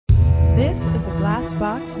This is a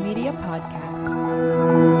Glassbox Media Podcast.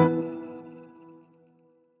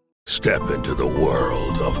 Step into the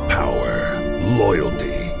world of power,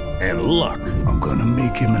 loyalty, and luck. I'm gonna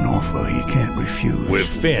make him an offer he can't refuse. With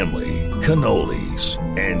family, cannolis,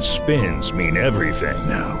 and spins mean everything.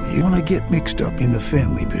 Now, you wanna get mixed up in the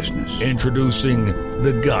family business. Introducing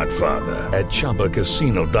The Godfather at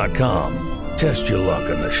ChumbaCasino.com. Test your luck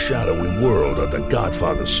in the shadowy world of The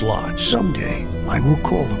Godfather slot. Someday, I will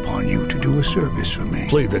call upon you to do a service for me.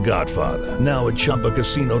 Play The Godfather now at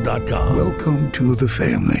ChumbaCasino.com. Welcome to the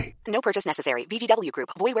family. No purchase necessary. VGW Group.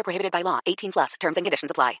 Void where prohibited by law. 18 plus. Terms and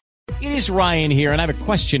conditions apply. It is Ryan here, and I have a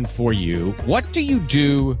question for you. What do you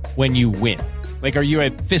do when you win? Like, are you a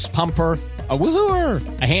fist pumper, a woohooer,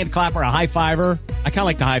 a hand clapper, a high fiver? I kind of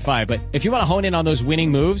like the high five, but if you want to hone in on those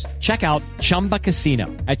winning moves, check out Chumba Casino.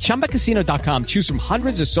 At ChumbaCasino.com, choose from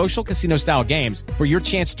hundreds of social casino-style games for your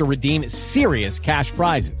chance to redeem serious cash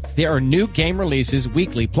prizes. There are new game releases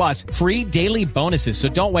weekly, plus free daily bonuses, so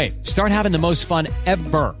don't wait. Start having the most fun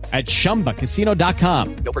ever at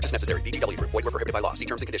ChumbaCasino.com. No purchase necessary. VGW Group. Void where prohibited by law. See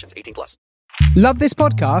terms and conditions. 18 plus. Love this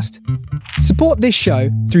podcast? Support this show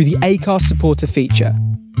through the Acast supporter feature.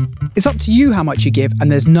 It's up to you how much you give,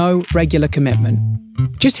 and there's no regular commitment.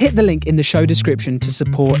 Just hit the link in the show description to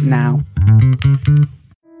support now.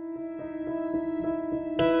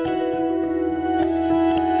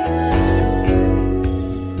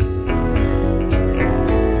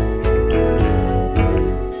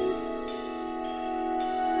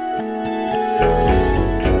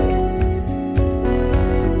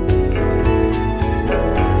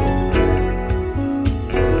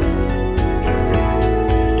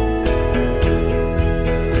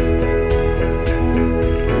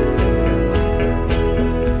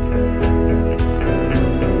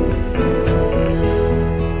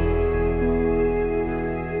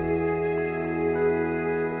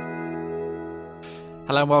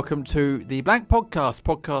 Hello and welcome to the Blank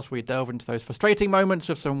podcast where we delve into those frustrating moments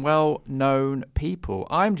of some well-known people.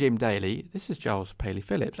 I'm Jim Daly. This is Giles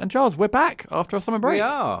Paley-Phillips. And Giles, we're back after a summer break. We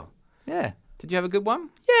are. Yeah. Did you have a good one?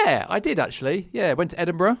 Yeah, I did actually. Yeah, went to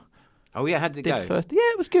Edinburgh. Oh yeah, how did it go? First. Yeah,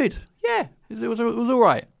 it was good. Yeah, it was all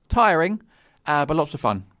right. Tiring, but lots of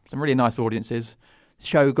fun. Some really nice audiences. The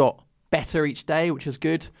show got better each day, which was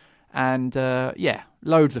good. And yeah,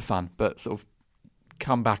 loads of fun, but sort of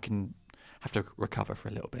come back and have to recover for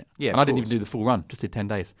a little bit. Yeah, and I didn't even do the full run, just did 10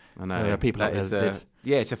 days. I know. People out there did.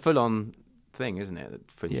 Yeah, it's a full-on thing, isn't it?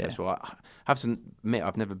 The Fringe Yeah. Festival. I have to admit,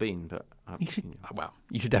 I've never been, but You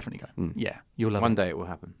should definitely go. Mm. Yeah, you'll love it. One day it will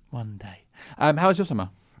happen. One day. How was your summer?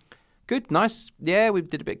 Good, nice. Yeah, we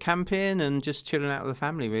did a bit of camping and just chilling out with the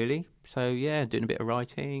family, really. So yeah, doing a bit of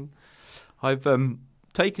writing. I've got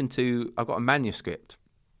a manuscript.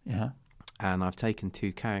 Yeah. And I've taken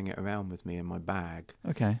to carrying it around with me in my bag.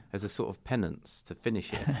 Okay. As a sort of penance to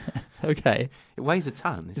finish it. Okay. It weighs a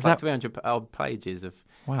ton. It's Is like that- 300 odd pages of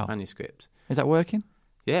Wow. manuscript. Is that working?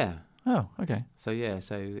 Yeah. Oh, okay. So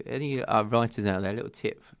any writers out there, a little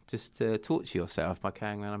tip, just torture yourself by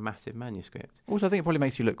carrying around a massive manuscript. Also, I think it probably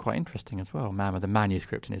makes you look quite interesting as well. Man with a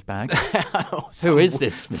manuscript in his bag. Who is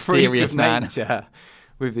this mysterious man? Nature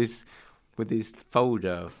with his folder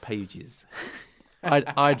of pages.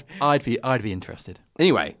 I'd be interested.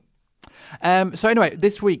 Anyway,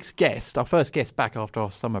 this week's guest, our first guest back after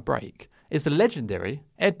our summer break, is the legendary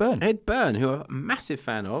Ed Byrne. Ed Byrne, who I'm a massive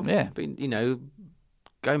fan of. Yeah. Been,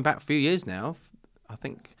 going back a few years now. I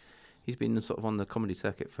think he's been sort of on the comedy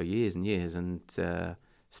circuit for years and years, and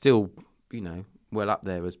still, well up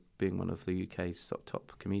there as being one of the UK's sort of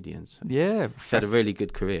top comedians. Yeah. He's had a really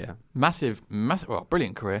good career. Massive, well,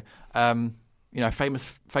 brilliant career.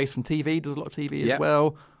 Famous face from TV, does a lot of TV Yep. as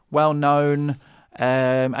well. Well known.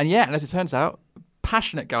 And as it turns out,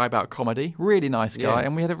 passionate guy about comedy, really nice guy. Yeah.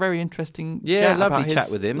 And we had a very interesting lovely about chat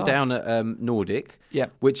his with him life. down at Nordic. Yeah.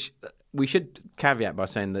 Which we should caveat by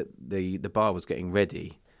saying that the bar was getting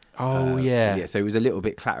ready. Oh, yeah. Yeah, so it was a little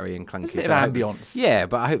bit clattery and clunky. There's a bit of ambience. Yeah,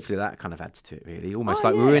 but hopefully that kind of adds to it, really. Almost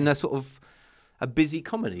like we were in a sort of a busy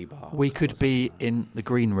comedy bar. We could be in the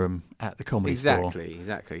green room at the comedy store.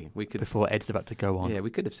 Exactly. We could Before Ed's about to go on. Yeah, we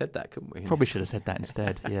could have said that, couldn't we? Probably should have said that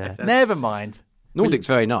instead, yeah. Never mind. Nordic's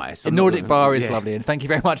very nice. The Nordic bar is lovely, and thank you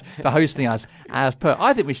very much for hosting us as per.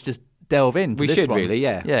 I think we should just delve into this one. We should really,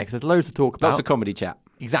 yeah. Yeah, because there's loads to talk about. Lots of comedy chat.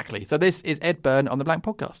 Exactly. So this is Ed Byrne on the Blank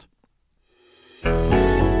Podcast.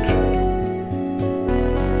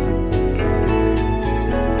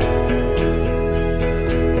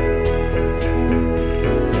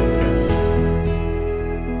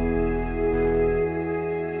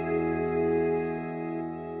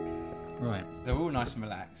 Right. They're all nice and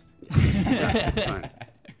relaxed.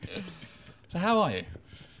 So how are you?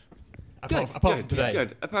 Apart from today.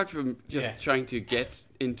 Good. Apart from just trying to get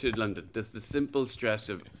into London, just the simple stress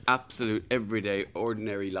of absolute everyday,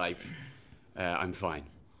 ordinary life, I'm fine.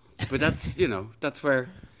 But that's where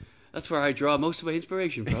I draw most of my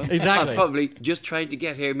inspiration from. Exactly. Probably just trying to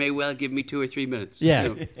get here may well give me 2 or 3 minutes.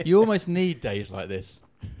 Yeah, you almost need days like this.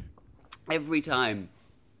 Every time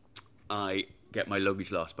I get my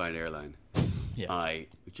luggage lost by an airline, I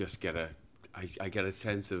just get I get a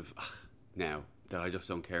sense of now that I just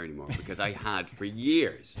don't care anymore, because I had for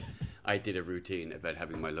years I did a routine about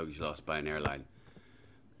having my luggage lost by an airline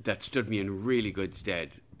that stood me in really good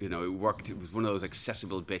stead. It worked. It was one of those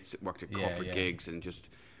accessible bits that worked at corporate gigs, and just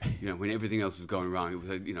when everything else was going wrong, it was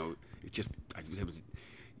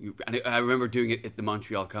I remember doing it at the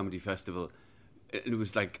Montreal Comedy Festival, and it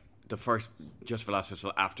was like the first Just for Laughs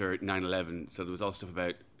festival after 9/11, so there was all stuff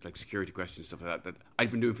about like security questions, stuff like that I'd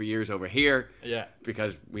been doing for years over here,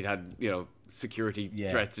 because we'd had security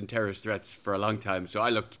threats and terrorist threats for a long time. So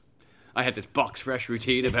I had this box fresh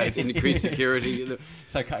routine about increased security.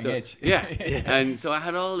 So cutting edge. Yeah. And so I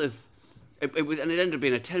had all this. It ended up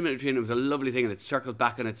being a 10-minute routine. It was a lovely thing, and it circled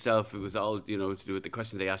back on itself. It was all to do with the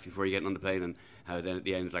questions they asked before you get on the plane, and how then at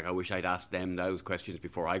the end it's like, I wish I'd asked them those questions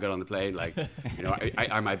before I got on the plane. Like,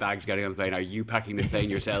 are my bags getting on the plane? Are you packing the plane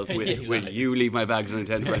yourself? Will you leave my bags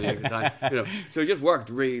unattended for any extra time? So it just worked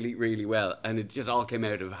really, really well, and it just all came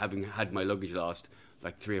out of having had my luggage lost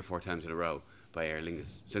like 3 or 4 times in a row by Aer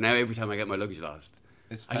Lingus. So now every time I get my luggage lost,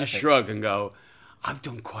 I just shrug and go, I've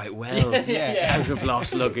done quite well out of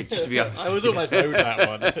lost luggage, to be honest. I was almost owed that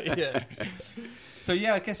one. So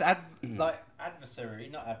I guess adversary,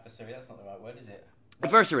 not adversary, that's not the right word, is it?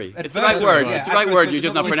 Adversary. It's the right word. It's the right word. You're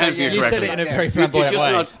just not pronouncing it correctly. You said it in a very flamboyant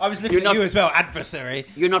way. I was looking at you as well, adversary.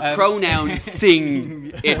 You're not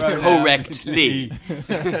pronouncing it correctly.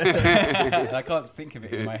 I can't think of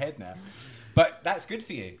it in my head now. But that's good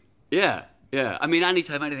for you. Yeah. I mean,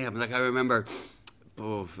 anytime anything happens, like I remember,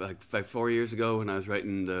 like 4 years ago when I was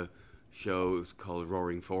writing the show, it was called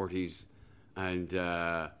Roaring Forties, and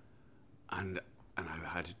I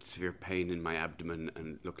had severe pain in my abdomen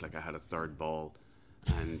and looked like I had a third ball,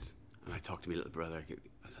 and I talked to my little brother.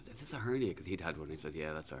 I said, "Is this a hernia?" Because he'd had one. He said,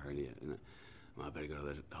 "Yeah, that's a hernia." And I better go to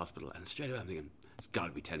the hospital. And straight away I'm thinking, it's got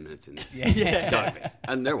to be 10 minutes in this. It's got to be.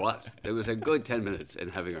 And there was. It was a good 10 minutes in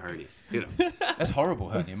having a hernia. That's horrible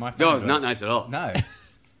hernia. My no, not nice at all. No.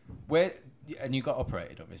 And you got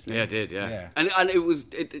operated, obviously. Yeah, I did. Yeah. And it was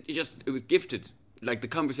gifted. Like the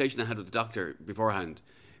conversation I had with the doctor beforehand,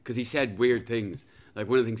 because he said weird things. Like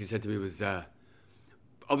one of the things he said to me was,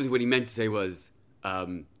 obviously what he meant to say was,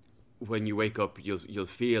 when you wake up, you'll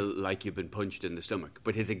feel like you've been punched in the stomach.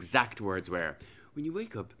 But his exact words were, when you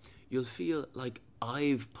wake up, you'll feel like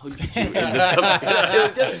I've punched you in the stomach.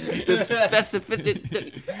 It was just the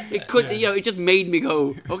specificity. It could, it just made me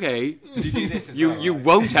go, okay. Did you do this as you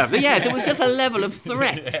won't have. Yeah, there was just a level of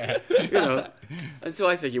threat, And so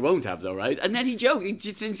I said, you won't have though, right? And then he joked,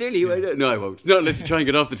 sincerely, went, no, I won't. Not unless you try and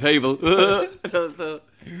get off the table.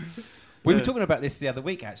 We were talking about this the other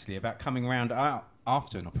week, actually, about coming round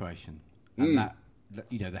after an operation and that,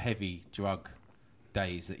 the heavy drug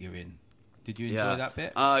days that you're in. Did you enjoy that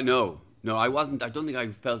bit? No, I wasn't. I don't think I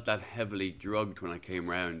felt that heavily drugged when I came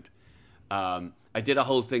round. I did a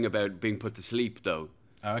whole thing about being put to sleep, though.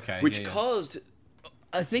 Oh, okay. Which caused,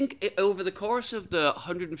 I think, over the course of the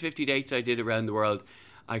 150 dates I did around the world,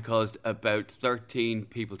 I caused about 13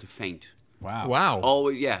 people to faint. Wow.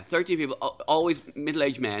 Always, 13 people, always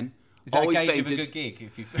middle-aged men. Is that always a gauge fainted. of a good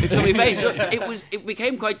gig? If somebody fainted, it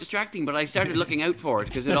became quite distracting, but I started looking out for it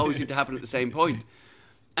because it always seemed to happen at the same point.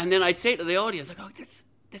 And then I'd say to the audience, like, "Oh,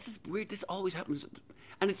 this is weird. This always happens."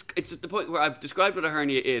 And it's at the point where I've described what a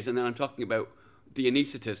hernia is, and then I'm talking about the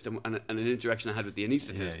anaesthetist and an interaction I had with the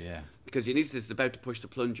anaesthetist. Yeah. Because the anaesthetist is about to push the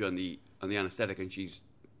plunger on the anaesthetic, and she's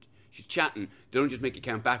chatting. They don't just make you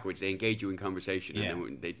count backwards; they engage you in conversation,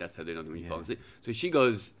 and then that's how they know when you fall asleep. So she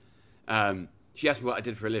goes. She asked me what I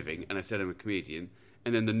did for a living, and I said I'm a comedian.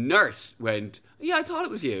 And then the nurse went, "Yeah, I thought it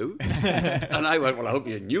was you." And I went, "Well, I hope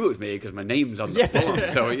you knew it was me because my name's on the form.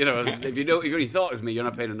 So if you only thought it was me, you're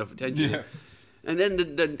not paying enough attention." Yeah. And then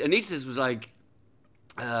the anaesthetist was like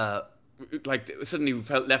suddenly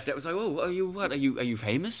felt left out. It was like, "Oh, are you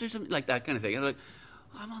famous or something like that kind of thing?" And I'm like,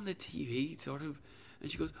 "I'm on the TV, sort of." And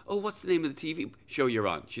she goes, "Oh, what's the name of the TV show you're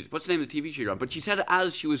on?" She said, "What's the name of the TV show you're on?" But she said it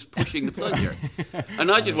as she was pushing the plunger.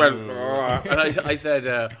 And I just went, and I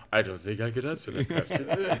said, "I don't think I could answer that question."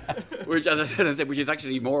 Which, as I said, which is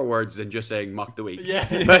actually more words than just saying "mock the week." Yeah.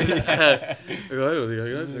 But, I don't think I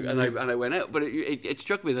can answer. And I went out. But it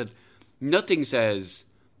struck me that nothing says,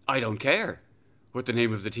 "I don't care," what the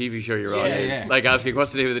name of the TV show you're on. Yeah. Like asking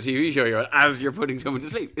what's the name of the TV show you're on as you're putting someone to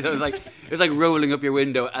sleep. So it's like rolling up your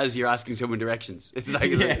window as you're asking someone directions. It's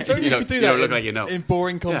like, If only you could do you that don't look like you know. in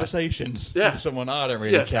boring conversations. Yeah. With someone, I don't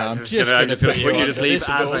really Yes, care. I'm I'm just gonna put you on to sleep this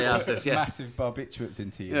as or I ask this. Yeah. Massive barbiturates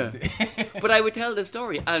into you. Yeah. But I would tell the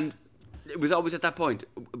story, and it was always at that point.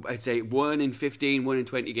 I'd say 1 in 15, 1 in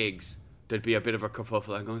 20 gigs, there'd be a bit of a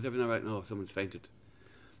kerfuffle. I'm going, is everything all right? No, someone's fainted.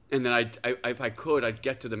 And then if I could, I'd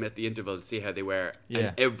get to them at the interval and see how they were. Yeah.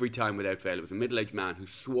 And every time, without fail, it was a middle-aged man who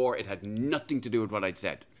swore it had nothing to do with what I'd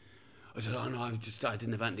said. I said, "Oh no, I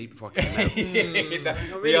didn't have anything to eat before I came out."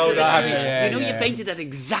 You fainted at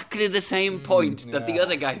exactly the same point that the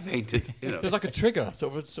other guy fainted. You know. There's like a trigger,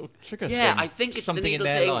 sort of trigger. Yeah, thing. I think it's something the needle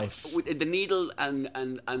in their thing, life. with the needle and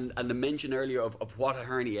the mention earlier of what a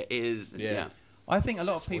hernia is. Yeah. I think a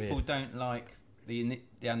lot of people don't like the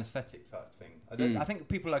anaesthetic type thing. I think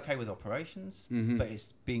people are okay with operations, but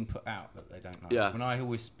it's being put out that they don't like. Yeah. When I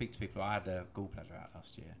always speak to people, I had a gallbladder out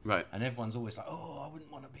last year. Right. And everyone's always like, oh, I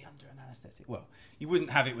wouldn't want to be under an anaesthetic. Well, you wouldn't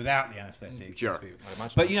have it without the anaesthetic. Sure.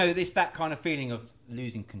 But, you know, it's that kind of feeling of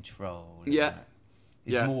losing control. Yeah.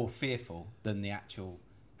 It's more fearful than the actual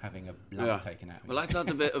having a lump taken out. Well, I thought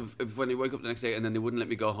of when I wake up the next day and then they wouldn't let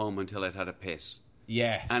me go home until I'd had a piss.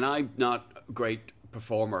 Yes. And I'm not a great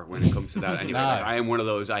performer when it comes to that anyway. No. Like, I am one of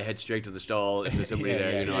those, I head straight to the stall if there's somebody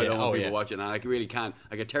there, I don't want people watching, and I really can't.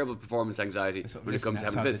 I get terrible performance anxiety when it comes to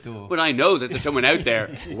having a piss. But I know that there's someone out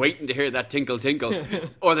there waiting to hear that tinkle tinkle,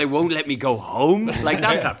 or they won't let me go home. Like,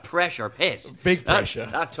 that's a pressure piss. Big pressure.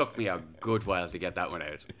 That took me a good while to get that one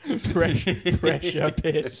out. pressure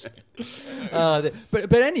piss.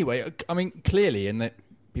 But anyway, I mean, clearly, in that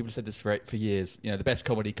people have said this for years. You know, the best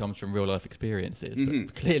comedy comes from real life experiences.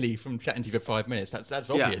 But clearly, from chatting to you for 5 minutes, that's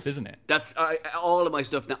obvious, isn't it? That's all of my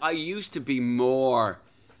stuff. Now, I used to be more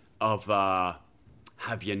of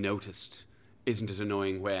have you noticed? Isn't it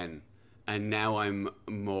annoying when? And now I'm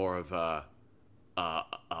more of a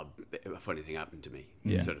funny thing happened to me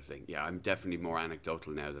sort of thing. Yeah, I'm definitely more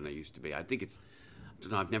anecdotal now than I used to be. I think it's. I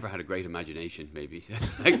don't know. I've never had a great imagination. Maybe,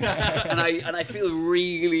 and I feel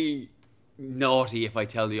really naughty if I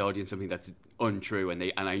tell the audience something that's untrue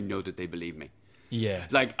and I know that they believe me. Yeah.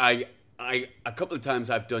 Like I a couple of times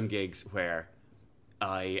I've done gigs where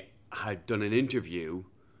I had done an interview,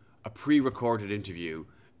 a pre-recorded interview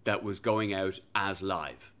that was going out as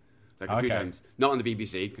live. Like a few times, not on the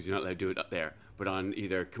BBC because you're not allowed to do it up there, but on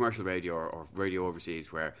either commercial radio or radio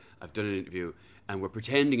overseas where I've done an interview and we're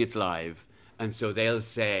pretending it's live, and so they'll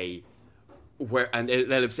say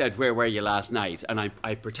they'll have said, where were you last night? And I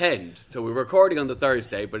pretend. So we're recording on the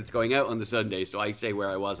Thursday, but it's going out on the Sunday, so I say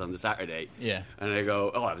where I was on the Saturday. Yeah. And I go,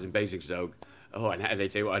 I was in Basingstoke. Oh, and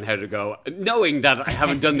they'd say, well, and how did it go? Knowing that I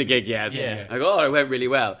haven't done the gig yet. I go, it went really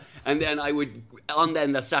well. And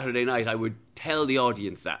then that Saturday night, I would tell the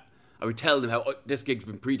audience that. I would tell them how this gig's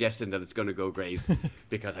been predestined that it's going to go great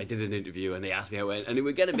because I did an interview and they asked me how it went, and it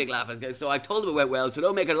would get a big laugh. So I told them it went well, so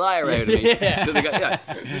don't make a liar out of me. So they go,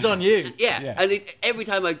 it's on you. Yeah. And every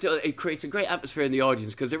time I do it, creates a great atmosphere in the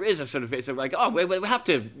audience because there is a sort of, it's like, we'll have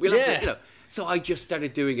to, you know. So I just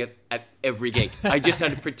started doing it at every gig. I just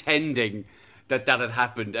started pretending that had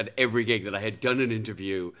happened at every gig, that I had done an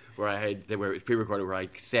interview where it was pre-recorded, where I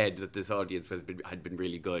said that this audience had been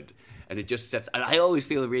really good, and it just sets. And I always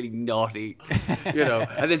feel really naughty, you know.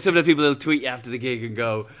 And then sometimes people will tweet you after the gig and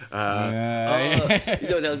go,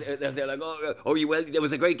 you know, they're like, oh, you well, there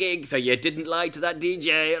was a great gig, so you didn't lie to that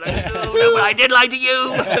DJ. And I go, no, but I did lie to you.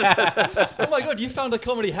 Oh my God, you found a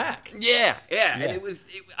comedy hack. Yeah. And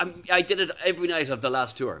I did it every night of the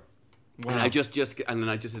last tour. Wow. And I just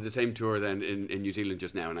did the same tour then in New Zealand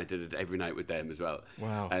just now, and I did it every night with them as well.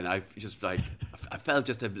 Wow! And I felt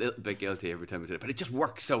just a little bit guilty every time I did it, but it just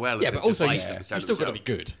works so well. Yeah, but also you still got to be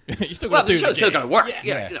good. You still got to do the show's still got to work.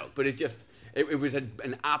 Yeah, you know. But it was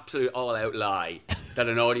an absolute all-out lie that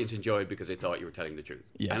an audience enjoyed because they thought you were telling the truth.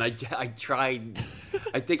 Yeah. And I tried.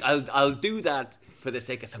 I think I'll do that for the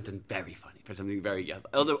sake of something very funny, for something very.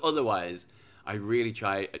 Otherwise, I really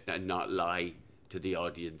try and not lie to the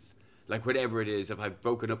audience. Like whatever it is, if I've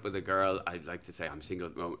broken up with a girl, I'd like to say I'm single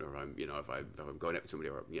at the moment, or I'm, you know, if I'm going out with somebody,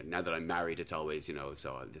 or you know, now that I'm married, it's always, you know.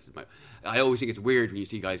 So this is I always think it's weird when you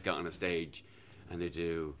see guys get on a stage and they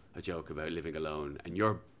do a joke about living alone, and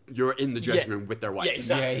you're in the dressing room with their wife. Yeah,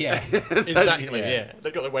 exactly. Exactly. Yeah,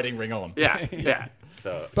 they've got the wedding ring on. Yeah.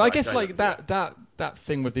 So, but I guess like that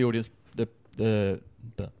thing with the audience, the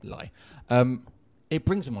lie. It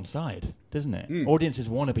brings them on side, doesn't it? Audiences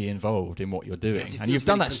want to be involved in what you're doing, and you've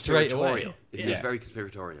done that straight away. It feels very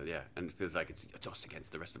conspiratorial, and it feels like it's us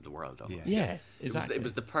against the rest of the world. Almost. Yeah, exactly. It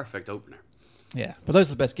was the perfect opener. Yeah, but those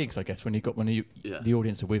are the best gigs, I guess, when the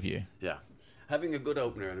audience are with you. Yeah, Having a good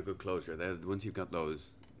opener and a good closer, once you've got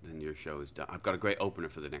those, then your show is done. I've got a great opener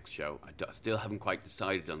for the next show. I still haven't quite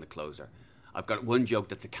decided on the closer. I've got one joke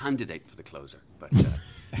that's a candidate for the closer, but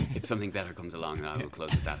if something better comes along, I will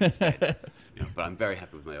close with that instead. But I'm very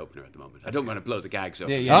happy with my opener at the moment. I don't want to blow the gags off.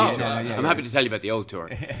 I'm happy to tell you about the old tour.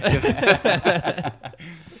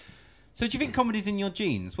 So do you think comedy's in your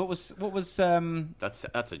genes? What was? That's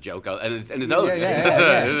a joke, and it's in his own.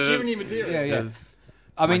 Giving you material. Yeah.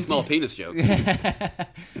 I mean, small penis joke.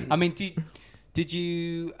 I mean, did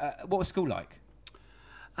you? What was school like?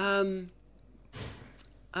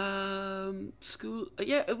 School.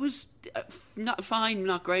 Yeah, it was not fine,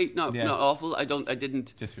 not great, not awful. I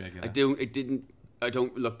didn't. Just regular. I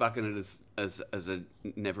don't look back on it as a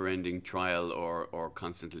never-ending trial or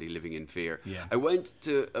constantly living in fear. Yeah. I went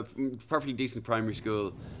to a perfectly decent primary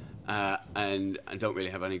school, and I don't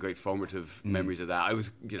really have any great formative memories of that. I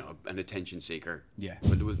was, an attention seeker. Yeah.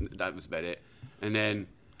 But that was about it. And then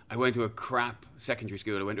I went to a crap secondary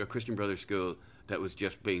school. I went to a Christian Brothers school that was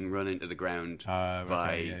just being run into the ground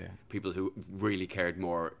by people who really cared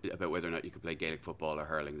more about whether or not you could play Gaelic football or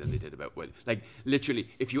hurling than they did about literally,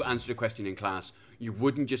 if you answered a question in class, you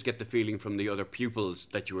wouldn't just get the feeling from the other pupils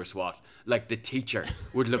that you were SWAT. Like the teacher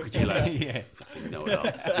would look at you like, fucking know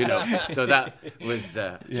it all. So that was.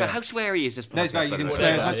 So how sweary is this podcast? No, you can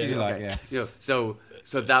swear as much as you like. Yeah. So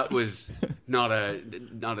that was not a.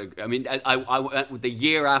 I mean, I the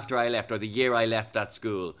year after I left, or the year I left that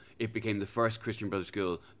school, it became the first Christian Brothers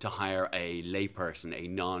school to hire a layperson, a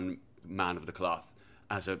non-man of the cloth,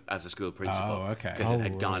 as a school principal. Oh, okay. Because it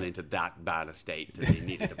had gone into that bad a state that they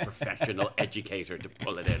needed a professional educator to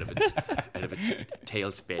pull it out of its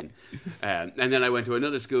tailspin. And then I went to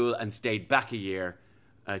another school and stayed back a year,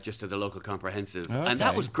 just at the local comprehensive, and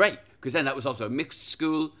that was great because then that was also a mixed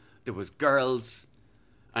school. There was girls.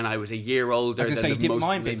 And I was a year older than you the didn't most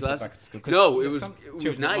mind of the being class. put back to school. No, it was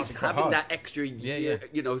nice having hard. that extra year,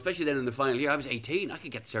 especially then in the final year. I was 18. I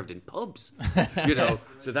could get served in pubs,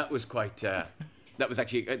 So that was quite. That was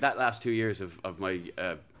actually that last 2 years of my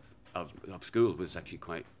of school was actually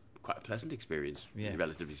quite a pleasant experience,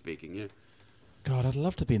 relatively speaking. Yeah. God, I'd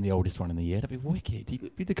love to be in the oldest one in the year. That'd be wicked.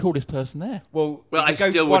 You'd be the coolest person there. Well, I go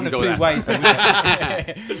still one wouldn't or go two ways.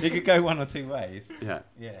 You could go one or two ways. Yeah.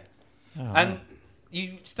 Oh, and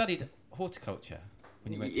you studied horticulture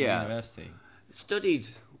when you went to university. Studied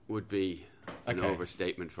would be an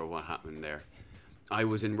overstatement for what happened there. I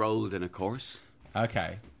was enrolled in a course.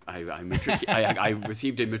 Okay. I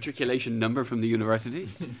received a matriculation number from the university.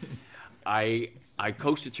 I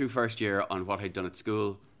coasted through first year on what I'd done at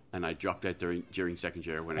school, and I dropped out during second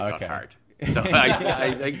year when it got hard. So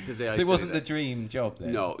I like to say so it wasn't the dream job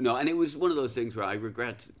then? No, and it was one of those things where I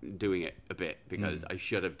regret doing it a bit because I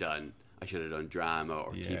should have done drama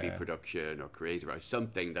or TV production or creative or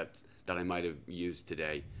something that I might have used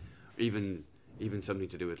today, even something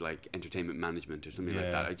to do with like entertainment management or something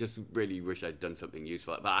like that. I just really wish I'd done something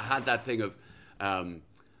useful. But I had that thing of.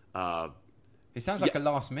 It sounds like a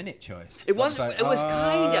last-minute choice. It was. It was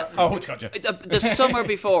kind of. Oh, gotcha. The summer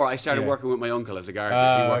before, I started working with my uncle as a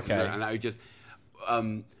gardener. And I just.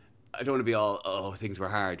 I don't want to be all things were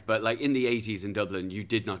hard, but like in the 80s in Dublin, you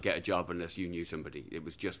did not get a job unless you knew somebody. It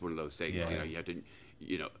was just one of those things. Yeah. You had to,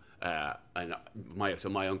 and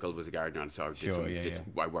my uncle was a gardener, and so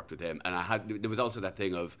I worked with him. And there was also that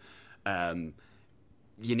thing of,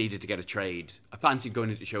 you needed to get a trade. I fancied going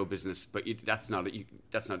into show business, but that's not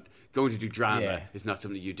going to do drama. Yeah. Is not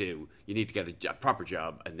something you do. You need to get a proper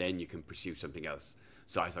job, and then you can pursue something else.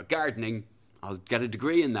 So I thought gardening. I'll get a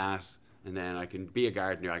degree in that. And then I can be a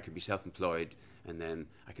gardener, I can be self-employed, and then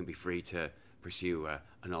I can be free to pursue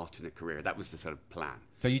an alternate career. That was the sort of plan.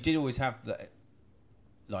 So you did always have the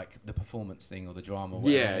performance thing or the drama, or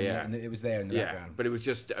whatever, and it was there in the background. But it was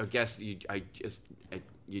just, I guess, you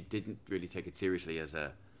didn't really take it seriously as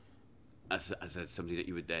something that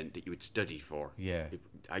you would study for. Yeah.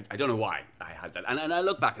 I don't know why I had that, and I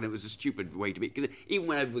look back and it was a stupid way to be. 'Cause even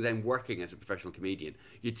when I was then working as a professional comedian,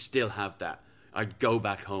 you'd still have that. I'd go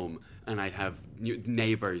back home and I'd have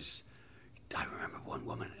neighbours. I remember one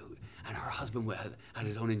woman and her husband had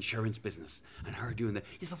his own insurance business, and her doing that.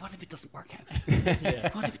 He said, "What if it doesn't work out?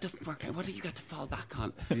 What if it doesn't work out? What have you got to fall back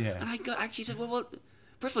on?" Yeah. And I actually said, "Well,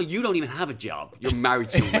 first of all, you don't even have a job. You're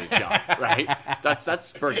married to someone with a job, right?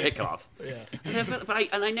 That's for a kickoff." Yeah.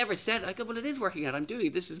 And I never said, I go, "Well, it is working out. I'm doing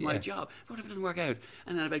it. This is my job. What if it doesn't work out?"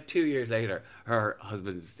 And then about 2 years later, her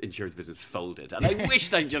husband's insurance business folded, and I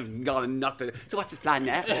wished I'd just gone and knocked it. So what's his plan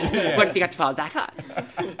now? What have you got to fall back on?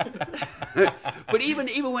 But even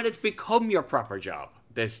when it's become your proper job,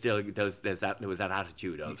 there was that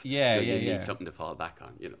attitude of you need something to fall back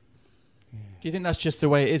on, Do you think that's just the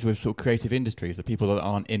way it is with sort of creative industries? The people that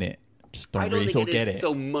aren't in it just don't really sort of get it. I don't think it is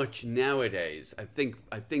so much nowadays. I think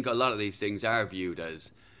a lot of these things are viewed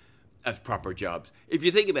as proper jobs. If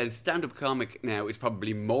you think about it, stand-up comic now is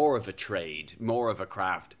probably more of a trade, more of a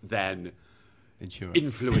craft than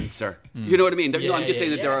influencer. You know what I mean? I'm just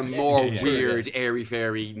saying that there are more weird,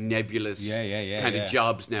 airy-fairy, nebulous kind of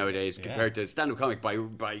jobs nowadays compared to stand-up comic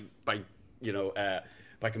by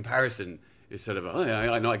comparison. Is sort of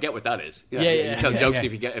I know I get what that is. You tell jokes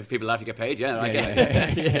and if people laugh you get paid. I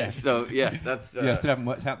get it. So that's I still haven't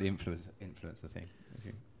worked out the influencer thing.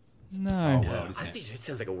 No, I think it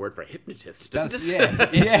sounds like a word for a hypnotist. It's a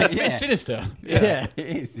bit sinister. Yeah, it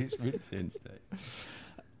is. It's really sinister.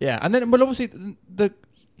 Yeah, and then obviously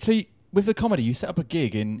with the comedy, you set up a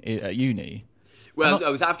gig at uni. Well,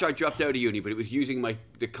 it was after I dropped out of uni, but it was using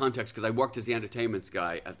the context because I worked as the entertainments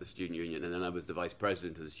guy at the student union, and then I was the vice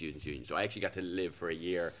president of the students' union. So I actually got to live for a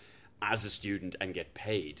year as a student and get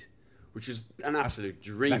paid, which was an absolute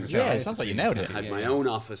dream. It sounds like you nailed it. I had my own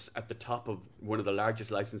office at the top of one of the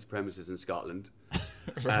largest licensed premises in Scotland,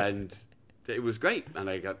 and it was great. And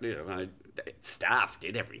I got, staff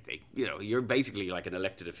did everything. You're basically like an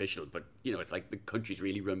elected official, but it's like the country's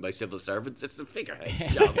really run by civil servants. It's a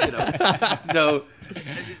figurehead job, So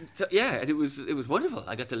and it was wonderful.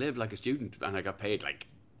 I got to live like a student, and I got paid like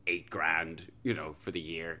 $8,000, for the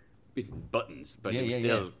year, buttons. But it was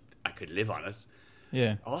still I could live on it.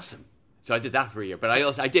 Yeah, awesome. So I did that for a year, but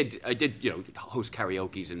I did host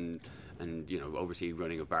karaoke's and oversee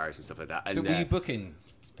running of bars and stuff like that. And, so were you booking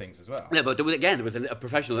things as well? Yeah, but there was a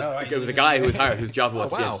professional. There was a guy who was hired whose job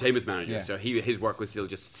was to be entertainment manager. Yeah. So his work was still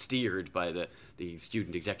just steered by the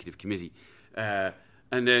student executive committee, and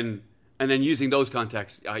then using those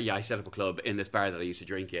contacts, I set up a club in this bar that I used to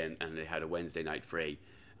drink in, and they had a Wednesday night free,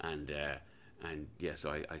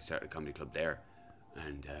 so I started a comedy club there,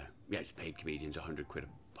 and just paid comedians £100 a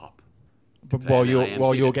pop. But while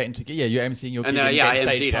you're getting to you're emceeing your gig, I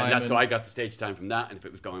emceed, and so I got the stage time from that. And if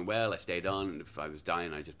it was going well, I stayed on, and if I was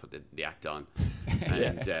dying, I just put the act on,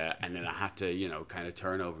 and then I had to kind of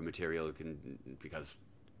turn over material because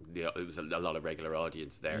it was a lot of regular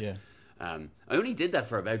audience there. Yeah. I only did that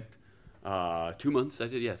for about 2 months. I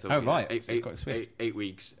did, So right, it's quite swift. 8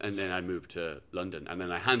 weeks, and then I moved to London, and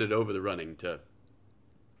then I handed over the running to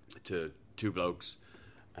two blokes.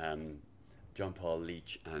 John Paul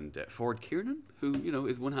Leach and Ford Kiernan, who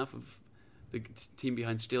is one half of the team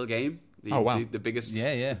behind Still Game, the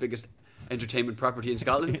biggest entertainment property in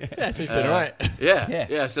Scotland. So he's doing all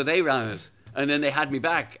right. So they ran it, and then they had me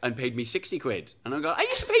back and paid me £60, and I go, I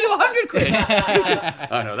used to pay you £100.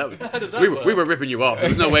 Oh no, we were ripping you off. There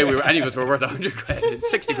was no way any of us were worth £100.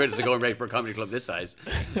 £60 is the going rate for a comedy club this size.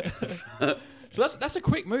 So that's a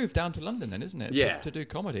quick move down to London, then, isn't it? Yeah. To do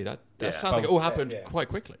comedy. That sounds like it all happened quite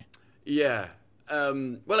quickly. Yeah.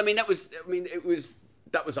 That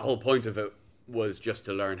was the whole point of it, was just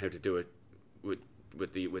to learn how to do it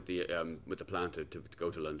with the plan to go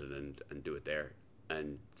to London and do it there.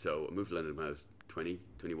 And so I moved to London when I was 20,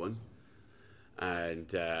 21, and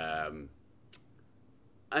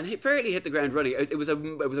fairly hit the ground running. It was a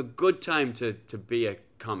good time to be a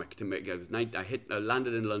comic. I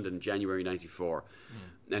landed in London in January '94,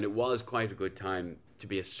 and it was quite a good time to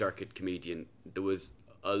be a circuit comedian. There was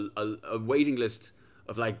a waiting list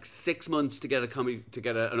of like 6 months to get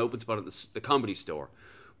an open spot at the Comedy Store,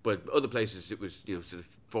 but other places it was sort of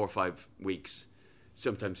 4 or 5 weeks,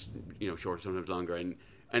 sometimes shorter, sometimes longer, and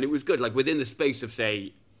it was good. Like within the space of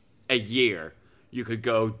say a year, you could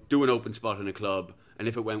go do an open spot in a club, and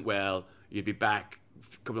if it went well, you'd be back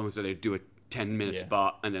a couple of months later, do a 10-minute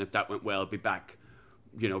spot, and then if that went well, be back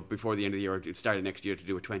before the end of the year, or start of next year to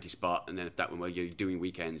do a 20 spot, and then if that went well, you're doing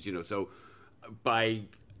weekends. So by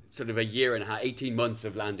sort of a year and a half, 18 months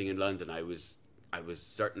of landing in London, I was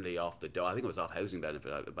certainly off the door. I think I was off housing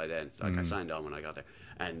benefit by then. So I signed on when I got there,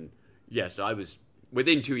 and so I was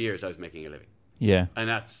within 2 years I was making a living. Yeah, and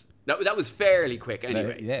that was fairly quick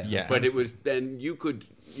anyway. Yeah. But it was then you could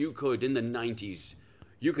in the 90s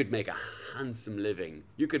you could make a handsome living.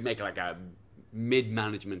 You could make like a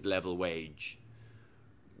mid-management level wage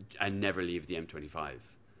and never leave the M25.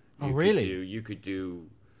 You could do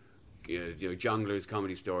Jongleurs,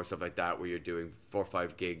 Comedy Store, stuff like that, where you're doing 4 or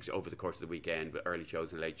 5 gigs over the course of the weekend with early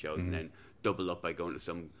shows and late shows, and then double up by going to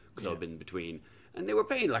some club in between. And they were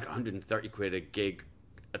paying like £130 a gig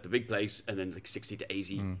at the big place, and then like 60 to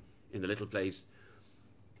 80 in the little place.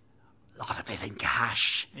 A lot of it in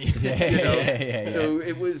cash. So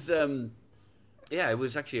it was Yeah, it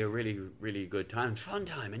was actually a really, really good time, fun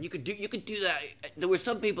time, and you could do that. There were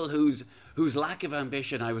some people whose lack of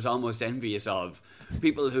ambition I was almost envious of.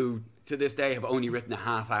 People who to this day have only written a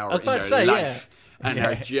half hour in their life and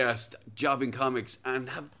are just jobbing comics and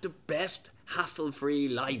have the best hassle-free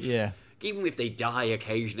life. Yeah. Even if they die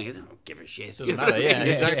occasionally, they don't give a shit. Doesn't matter. Yeah,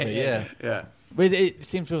 exactly. Yeah. But it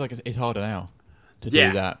seems to feel like it's harder now to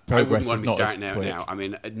do that. Progress I wouldn't want is to not be as starting out quick. now. I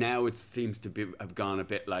mean, now it seems to have gone a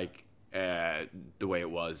bit like the way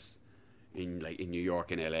it was in New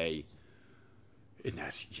York and LA. In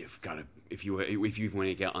that you've got to, if you want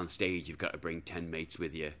to get on stage, you've got to bring 10 mates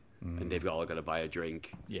with you, and they've all got to buy a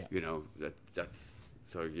drink. Yeah, you know that's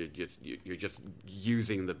so you're just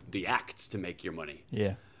using the acts to make your money.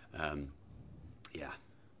 Yeah, yeah.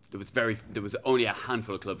 There was only a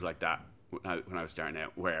handful of clubs like that when I was starting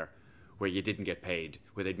out where you didn't get paid,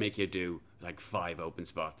 where they'd make you do like 5 open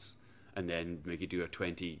spots and then make you do a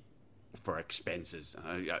 20 for expenses.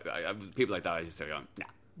 People like that, I just say, nah.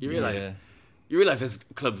 You realize there's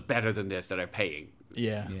clubs better than this that are paying.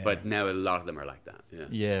 Yeah. But now a lot of them are like that.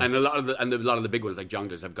 Yeah. And a lot of the big ones like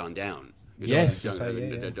Jonglers have gone down. Yes.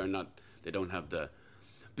 They're not. They don't have the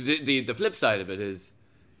flip side of it is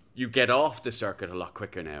you get off the circuit a lot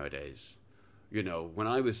quicker nowadays. You know, when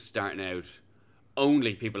I was starting out,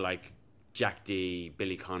 only people like Jack D,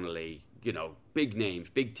 Billy Connolly, you know, big names,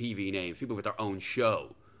 big TV names, people with their own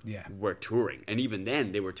show, were touring. And even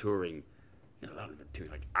then, they were touring, you know, a lot of them were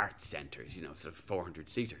touring like art centres, you know, sort of 400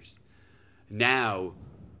 seaters. Now,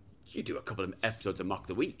 you do a couple of episodes of Mock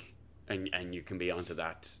the Week, and you can be onto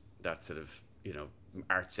that sort of, you know,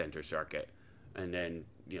 art centre circuit. And then,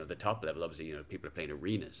 you know, the top level, obviously, you know, people are playing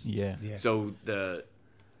arenas. Yeah. So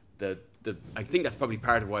I think that's probably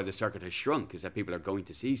part of why the circuit has shrunk, is that people are going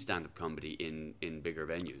to see stand-up comedy in bigger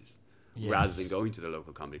venues rather than going to the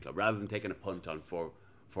local comedy club, rather than taking a punt on four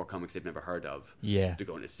comics they've never heard of. Yeah. To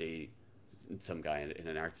going to see some guy in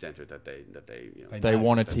an art centre that they you know, they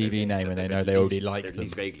want a TV name and they know they already like they're them. at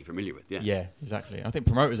least vaguely familiar with. Yeah, exactly. I think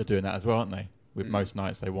promoters are doing that as well, aren't they? With most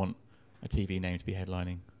nights, they want a TV name to be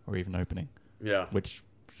headlining or even opening. Yeah. Which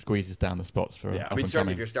squeezes down the spots for Yeah, up I mean, and certainly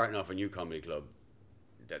coming. if you're starting off a new comedy club,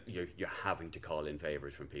 that you're having to call in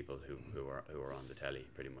favours from people who are on the telly,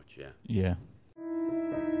 pretty much. Yeah. Yeah.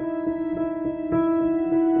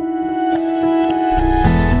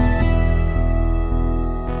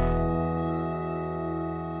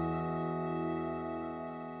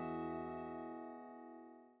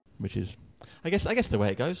 Which is, I guess the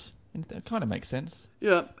way it goes. It kind of makes sense.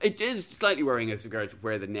 Yeah, it is slightly worrying as regards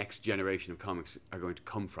where the next generation of comics are going to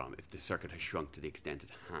come from if the circuit has shrunk to the extent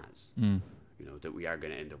it has. You know, that we are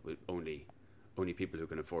going to end up with only people who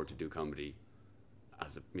can afford to do comedy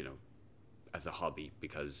as a hobby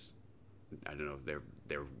because, I don't know,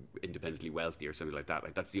 they're independently wealthy or something like that.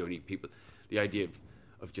 Like, that's the only people. The idea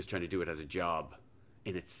of just trying to do it as a job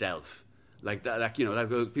in itself, like that, like, you know, like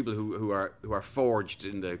those people who are forged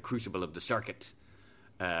in the crucible of the circuit.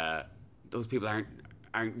 Those people aren't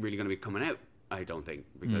really going to be coming out, I don't think,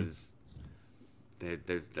 because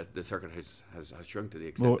the circuit has shrunk to the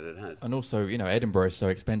extent that it has. And also, you know, Edinburgh is so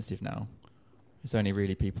expensive now. It's only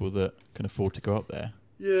really people that can afford to go up there.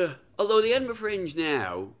 Yeah. Although the Edinburgh Fringe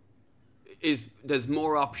now there's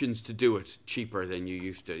more options to do it cheaper than you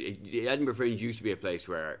used to. The Edinburgh Fringe used to be a place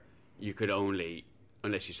where you could only,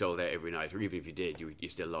 unless you sold out every night, or even if you did, you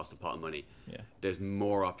still lost a pot of money. Yeah. There's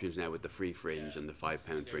more options now with the free fringe and the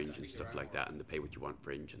 £5 fringe and stuff like that, and the pay what you want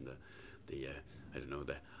fringe and the I don't know,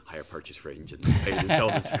 the higher purchase fringe and the pay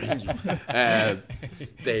installments fringe. I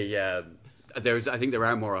think there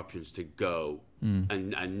are more options to go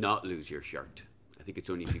and not lose your shirt. I think it's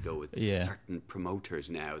only if you go with certain promoters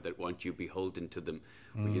now that want you beholden to them,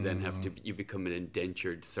 where you then have to you become an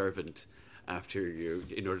indentured servant after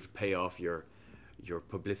in order to pay off your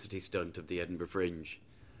publicity stunt of the Edinburgh Fringe.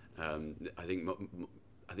 I think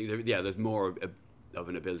there's more of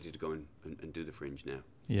an ability to go and do the Fringe now.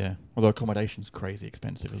 Yeah, although accommodation's crazy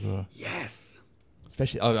expensive as well. Yes.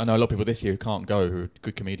 Especially, I know a lot of people this year who can't go, who are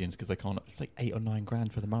good comedians, because they can't. It's like $8 or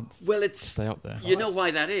 $9 for the month. Well, it's to stay up there. You know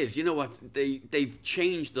why that is? You know what? They've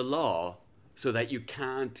changed the law so that you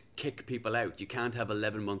can't kick people out. You can't have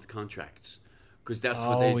 11-month contracts, because that's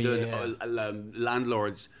what they've done. Yeah.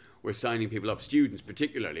 Landlords were signing people up, students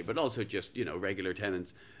particularly, but also just, you know, regular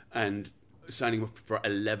tenants, and signing up for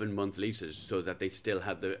 11-month leases so that they still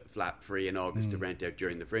had the flat free in August to rent out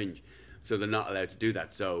during the Fringe. So they're not allowed to do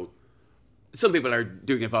that. So some people are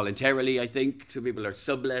doing it voluntarily, I think. Some people are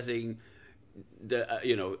subletting.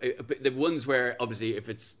 The ones where, obviously, if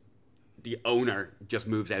it's the owner just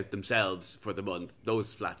moves out themselves for the month,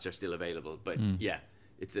 those flats are still available. But,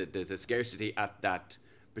 there's a scarcity at that,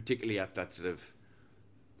 particularly at that sort of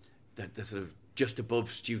the sort of just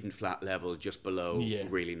above student flat level, just below Yeah.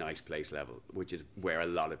 really nice place level, which is where a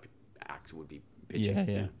lot of acts would be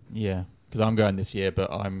pitching. Yeah. Because I'm going this year, but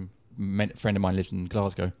a friend of mine lives in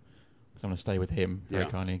Glasgow, so I'm going to stay with him very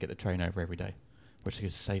kindly and get the train over every day, which is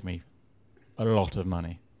going to save me a lot of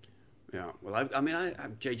money. Yeah, well, I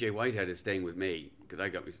JJ Whitehead is staying with me because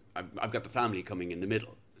I've got the family coming in the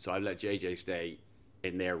middle, so I let JJ stay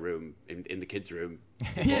in their room, in the kids' room,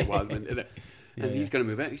 and he's going to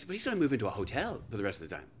move out. But he's going to move into a hotel for the rest of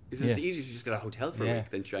the time. It's easier to just get a hotel for a week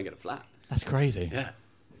than try and get a flat. That's crazy. Yeah,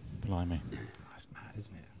 blimey. That's mad,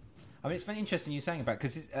 isn't it? I mean, it's very interesting you're saying about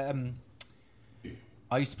because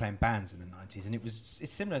I used to play in bands in the 90s, and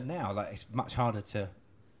it's similar now. Like it's much harder to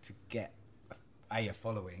get a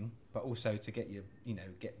following, but also to get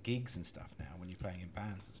get gigs and stuff now when you're playing in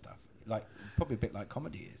bands and stuff. Like probably a bit like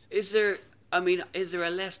comedy is. Is there a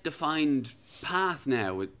less defined path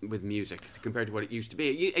now with music compared to what it used to be?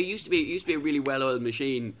 It used to be a really well-oiled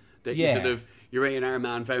machine that you sort of your A&R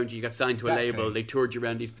man found you got signed to a label, they toured you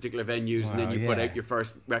around these particular venues, and then you put out your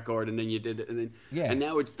first record, and then you did it, and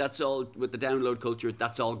now that's all with the download culture.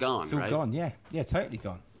 That's all gone. It's all right? gone. Yeah, totally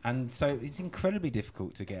gone. And so it's incredibly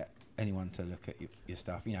difficult to get anyone to look at your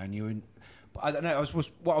stuff, and you're in. But I don't know.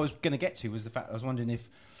 What I was going to get to was the fact I was wondering if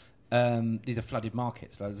these are flooded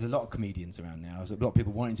markets. Like, there's a lot of comedians around now. There's a lot of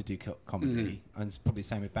people wanting to do comedy, and it's probably the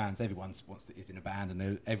same with bands. Everyone is in a band,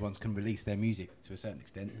 and everyone can release their music to a certain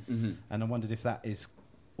extent. And I wondered if that is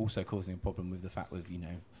also causing a problem with the fact with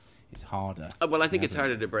it's harder. Well, I think it's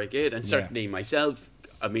harder to break in, and certainly myself.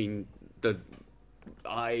 I mean,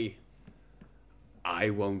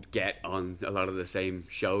 I won't get on a lot of the same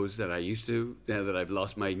shows that I used to now that I've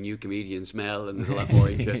lost my new comedian smell, and there's a lot more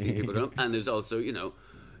interesting people coming up. And there's also,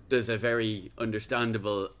 there's a very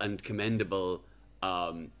understandable and commendable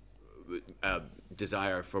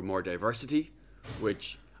desire for more diversity,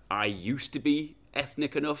 which I used to be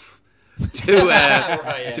ethnic enough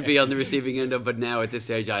to be on the receiving end of, but now at this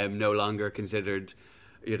stage I am no longer considered,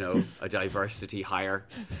 a diversity hire.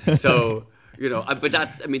 So. But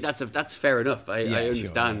that's fair enough. I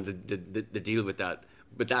understand the deal with that.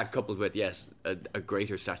 But that coupled with a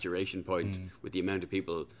greater saturation point with the amount of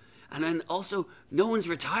people, and then also no one's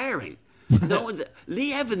retiring.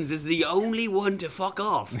 Lee Evans is the only one to fuck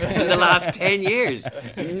off in the last 10 years.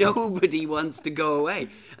 Nobody wants to go away,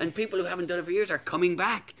 and people who haven't done it for years are coming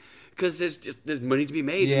back because there's money to be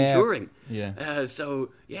made in touring.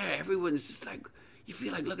 Everyone's just like. You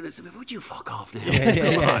feel like looking at somebody, would you fuck off now?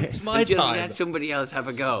 Come on. It's my just time. Let somebody else have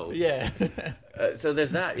a go. Yeah. So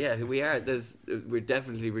there's that. Yeah, we're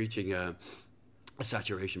definitely reaching a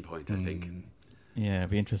saturation point, I think. Yeah,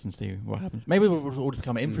 it'd be interesting to see what happens. Maybe we'll all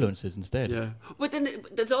become influencers instead. Yeah. But then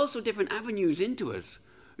there's also different avenues into it.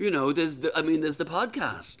 There's the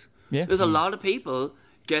podcast. Yeah. There's a lot of people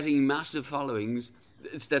getting massive followings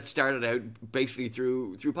that started out basically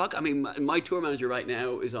through podcast. I mean, my tour manager right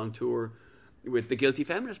now is on tour with the Guilty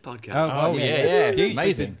Feminist podcast. Oh yeah.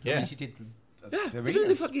 Amazing. She did. They're doing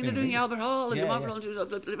the Albert Hall and the Albert Hall,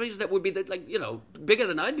 the places that would be bigger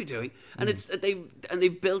than I'd be doing, and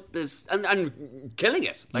they've built this and killing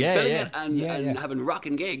it, filling it and having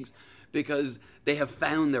rocking gigs because they have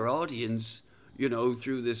found their audience,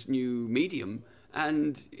 through this new medium,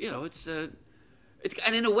 and it's and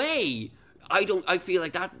in a way I feel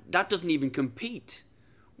like that doesn't even compete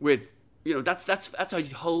with. That's a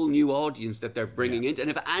whole new audience that they're bringing in,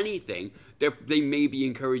 and if anything, they may be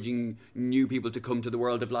encouraging new people to come to the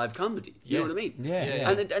world of live comedy. You know what I mean?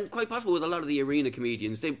 Yeah. And quite possible with a lot of the arena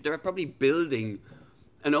comedians, they're probably building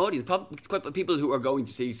an audience. Quite people who are going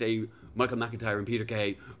to see, say, Michael McIntyre and Peter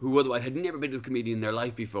Kay, who otherwise had never been to a comedian in their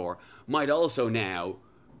life before, might also now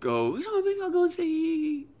go, maybe I'll go and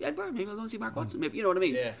see Ed Byrne, maybe I'll go and see Mark Watson, maybe, you know what I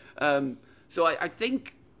mean? Yeah. So I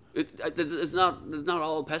think. It's not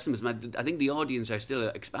all pessimism. I think the audience are still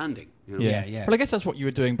expanding. Yeah. Well, I guess that's what you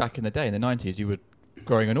were doing back in the day in the 90s. You were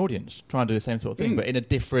growing an audience, trying to do the same sort of thing, but in a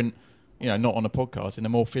different, not on a podcast, in a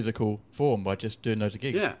more physical form by just doing loads of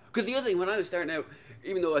gigs. Yeah, because the other thing when I was starting out,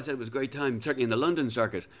 even though I said it was a great time, certainly in the London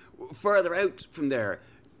circuit, further out from there,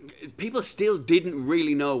 people still didn't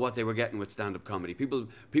really know what they were getting with stand-up comedy. People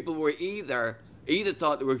were either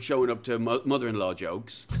thought they were showing up to mother-in-law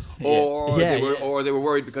jokes, or they were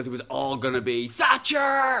worried because it was all going to be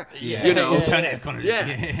Thatcher, alternative comedy.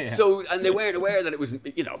 Yeah. So, and they weren't aware that it was, and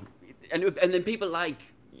then people like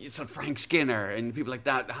sort of Frank Skinner and people like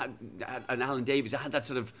that and Alan Davies had that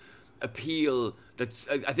sort of appeal that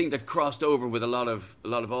I think that crossed over with a lot of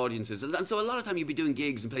audiences. And so a lot of time you'd be doing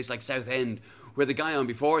gigs in places like Southend, where the guy on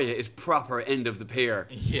before you is proper end of the pier.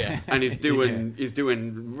 Yeah. And he's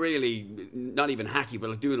doing really not even hacky,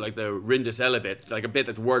 but doing like the Rindicella bit, like a bit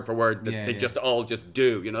that's word for word that they just all just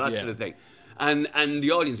do, that sort of thing. And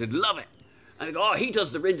the audience would love it. And they go, oh, he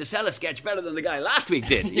does the Rindicella sketch better than the guy last week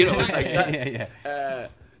did. It's like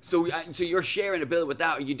that. So you're sharing a bill with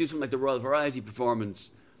that. You do something like the Royal Variety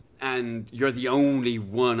performance, and you're the only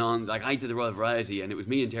one on. Like, I did the Royal Variety, and it was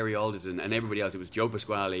me and Terry Alderton, and everybody else. It was Joe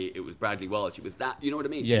Pasquale, it was Bradley Walsh, it was that. You know what I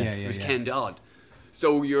mean? It was Ken Dodd.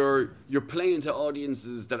 So you're playing to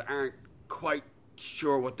audiences that aren't quite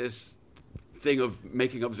sure what this thing of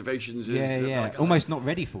making observations is. Like, almost not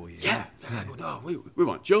ready for you. No, we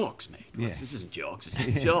want jokes, mate. This isn't jokes,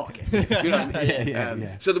 it's joking. You know what I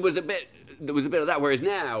mean? So there was a bit of that. Whereas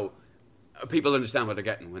now, people understand what they're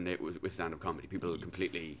getting when they with stand-up comedy. People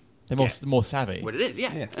completely. They're more savvy. What it is,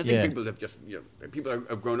 I think people have just, people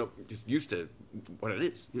have grown up just used to what it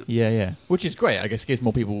is. Yeah. Which is great. I guess it gives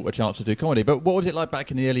more people a chance to do comedy. But what was it like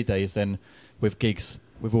back in the early days then, with gigs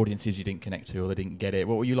with audiences you didn't connect to or they didn't get it?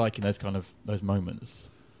 What were you like in those moments?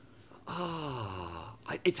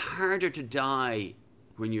 It's harder to die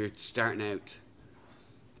when you're starting out,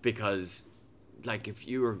 because, like, if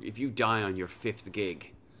you die on your 5th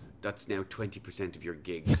gig, that's now 20% of your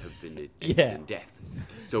gigs have been in death.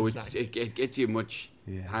 So it gets you much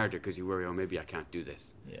harder, because you worry, oh, maybe I can't do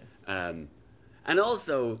this. And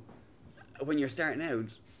also, when you're starting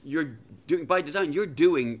out, you're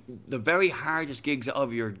doing the very hardest gigs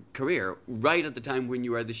of your career right at the time when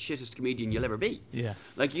you are the shittest comedian you'll ever be.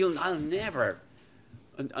 Like, I'll never,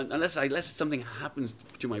 unless something happens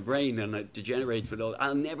to my brain and it degenerates with all,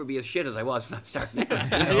 I'll never be as shit as I was when I started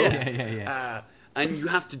out. And you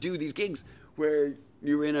have to do these gigs where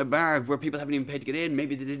you're in a bar where people haven't even paid to get in.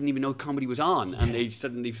 Maybe they didn't even know comedy was on, and they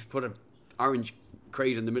suddenly put an orange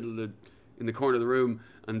crate in the middle of in the corner of the room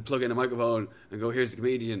and plug in a microphone and go, here's the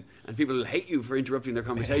comedian, and people will hate you for interrupting their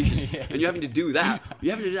conversation. And you're having to do that.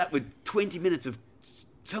 You're having to do that with 20 minutes of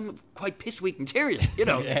some quite piss weak material,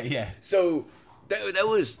 So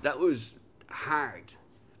that was hard.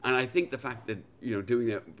 And I think the fact that, doing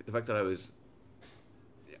that, the fact that I was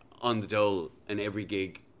on the dole in every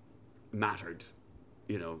gig mattered,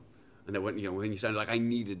 and that when you sounded like I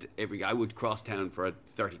needed I would cross town for a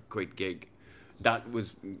 30 quid gig. That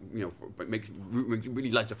was, makes really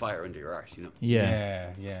lights a fire under your arse,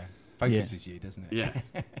 Focuses you, doesn't it?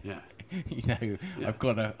 I'm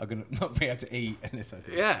gonna not be able to eat unless I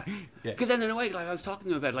do. Because then in a way, like I was talking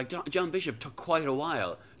to him about, like John Bishop took quite a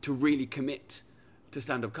while to really commit to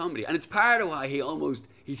stand-up comedy, and it's part of why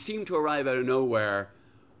he seemed to arrive out of nowhere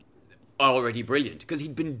already brilliant, because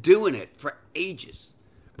he'd been doing it for ages.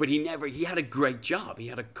 But he had a great job. He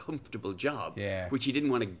had a comfortable job, which he didn't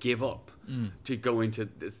want to give up to go into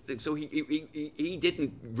this thing. So he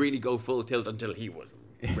didn't really go full tilt until he was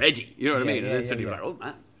ready. You know what I mean? And then suddenly he was like, oh,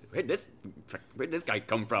 man, where'd this guy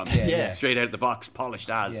come from? Straight out of the box, polished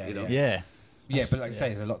as, Yeah, but like I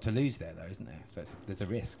say, there's a lot to lose there, though, isn't there? So there's a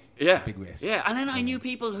risk. A big risk. Yeah, and then I knew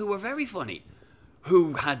people who were very funny,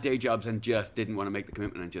 who had day jobs and just didn't want to make the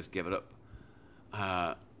commitment and just give it up.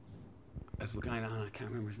 As the guy, I can't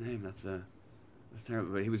remember his name. That's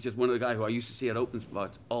terrible. But he was just one of the guys who I used to see at open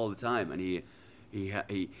spots all the time. And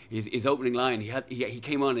his opening line, he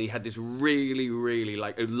came on and he had this really, really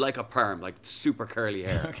like a perm, like super curly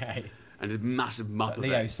hair. Okay. And a massive mop of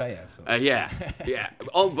Leo it. Sayer.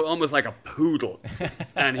 But almost like a poodle.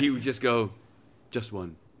 And he would just go, just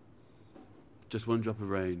one drop of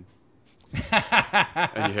rain.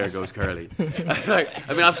 And your hair goes curly.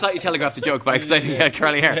 I've slightly telegraphed the joke by explaining he had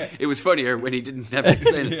curly hair. It was funnier when he didn't have to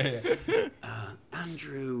explain it.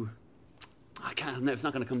 Andrew, I can't. It's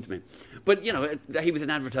not going to come to me. But he was in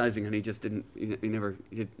advertising, and he just didn't. He never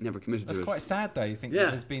committed to it. That's quite sad, though. You think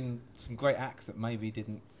that there's been some great acts that maybe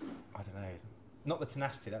didn't. I don't know. Not the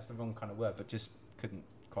tenacity. That's the wrong kind of word, but just couldn't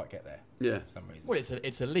quite get there. For some reason. Well,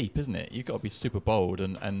 it's a leap, isn't it? You've got to be super bold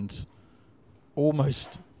and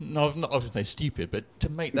almost, no, I'm not going to say stupid, but to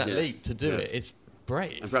make that leap, to do it, it's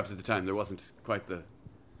brave. And perhaps at the time there wasn't quite the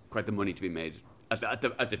money to be made at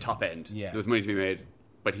the top end. There was money to be made,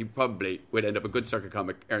 but he probably would end up a good circuit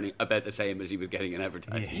comic earning about the same as he was getting in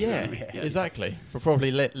advertising. Exactly. For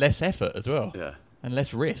probably less effort as well. And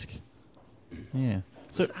less risk.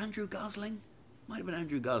 Was it Andrew Gosling? Might have been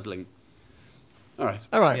Andrew Gosling. All right.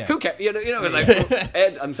 Yeah. Who cares?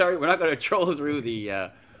 Ed, I'm sorry, we're not going to troll through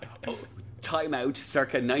the Time Out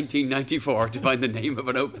circa 1994 to find the name of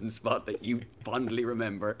an open spot that you fondly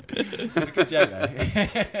remember. That's a good joke,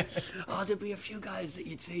 though. There'd be a few guys that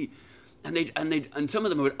you'd see. and some of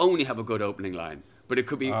them would only have a good opening line, but it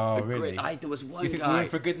could be really? There was one You think guy. we're in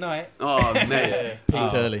for a good night? Oh man,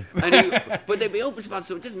 Peaked early. But they'd be open spots,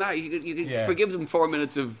 so it didn't matter. You could forgive them 4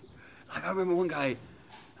 minutes of. Like I remember one guy,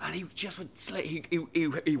 and he just would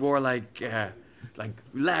he wore like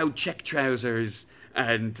loud check trousers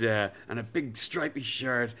and a big stripy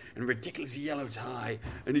shirt and a ridiculous yellow tie,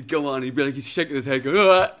 and he'd go on. He'd be like he's shaking his head, going,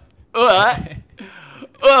 all right.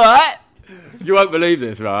 You won't believe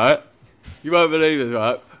this, right?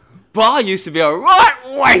 But I used to be a right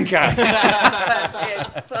wanker.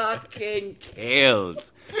 It fucking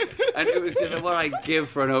killed. And it was just what I'd give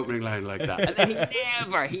for an opening line like that. And then he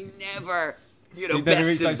never,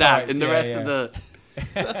 bested that in the rest of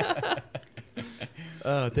the...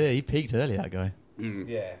 Oh dear, he peaked early, that guy.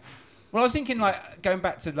 Yeah. Well, I was thinking, like, going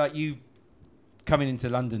back to, like, you coming into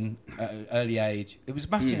London at an early age, must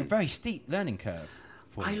have been a very steep learning curve.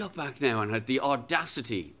 I look back now and had the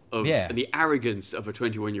audacity of and the arrogance of a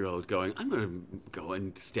 21-year-old going, I'm going to go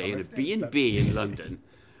and stay in a B&B in London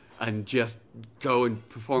and just go and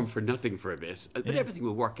perform for nothing for a bit. But everything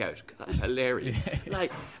will work out because I'm hilarious.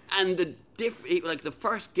 And the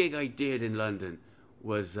first gig I did in London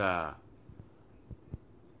was...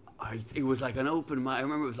 it was like an open mic. I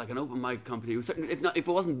remember it was like an open mic company. It was certain, if it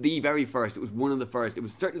wasn't the very first, it was one of the first. It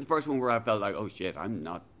was certainly the first one where I felt like, oh shit, I'm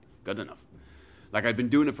not good enough. Like I'd been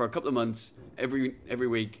doing it for a couple of months every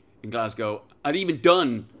week in Glasgow. I'd even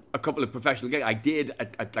done a couple of professional gigs. I did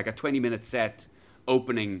like a 20-minute set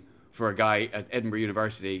opening for a guy at Edinburgh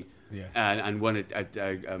University. And one at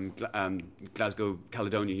Glasgow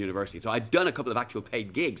Caledonian University. So I'd done a couple of actual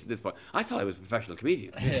paid gigs at this point. I thought I was a professional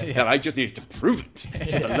comedian. That I just needed to prove it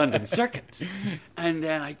to the London circuit. And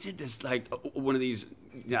then I did this, like, one of these,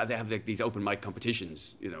 they have like these open mic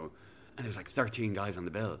competitions, and there was like 13 guys on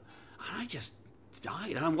the bill. And I just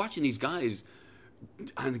died. And I'm watching these guys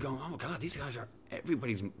and going, oh, God,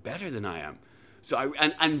 everybody's better than I am. So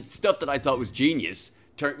and stuff that I thought was genius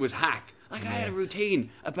was hack. Like, I had a routine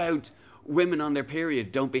about women on their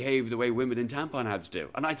period don't behave the way women in tampon ads do.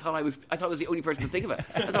 And I thought I was the only person to think of it.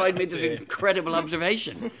 I thought I'd made this incredible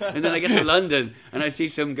observation. And then I get to London and I see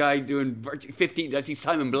some guy doing 15, I see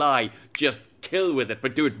Simon Bly just kill with it,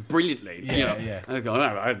 but do it brilliantly. And I go,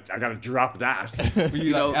 I got to drop that. Were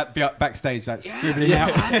you backstage, like, scribbling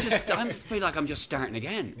out? I feel like I'm just starting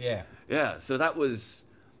again. Yeah, so it was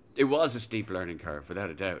a steep learning curve, without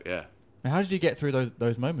a doubt, yeah. How did you get through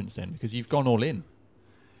those moments then? Because you've gone all in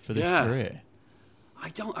for this career.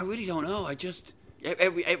 I really don't know. I just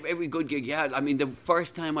every good gig. Yeah, I mean, the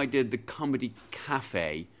first time I did the Comedy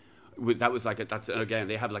Cafe, again,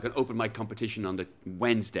 they have like an open mic competition on the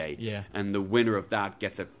Wednesday. Yeah. And the winner of that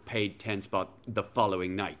gets a paid 10 spot the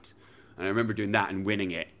following night. And I remember doing that and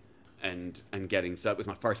winning it, and getting, so that was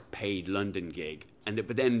my first paid London gig.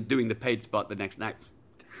 But then doing the paid spot the next night,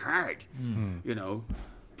 hard,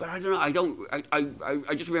 But I don't know.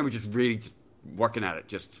 I just remember just really just working at it.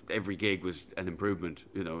 Just every gig was an improvement,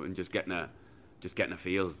 and just getting a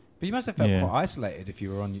feel. But you must have felt quite isolated if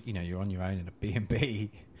you were on, you're on your own in a B&B,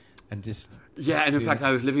 and just and in fact I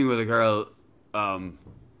was living with a girl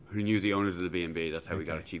who knew the owners of the B&B. That's how we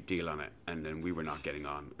got a cheap deal on it, and then we were not getting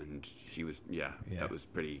on, and she was that was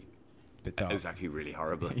pretty. Bit dark. It was actually really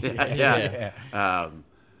horrible.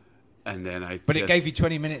 And then it gave you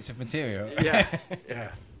 20 minutes of material.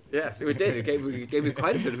 Yes, it did. It gave me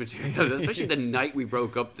quite a bit of material, especially the night we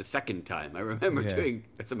broke up the second time. I remember doing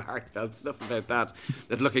some heartfelt stuff about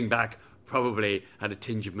that looking back probably had a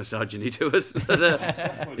tinge of misogyny to it. But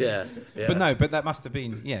that must have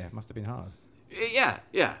been hard. Yeah.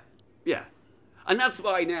 And that's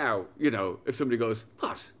why now, if somebody goes,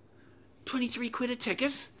 what, 23 quid a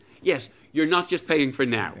ticket? Yes, you're not just paying for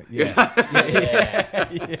now.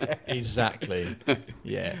 Exactly.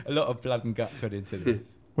 Yeah. A lot of blood and guts went into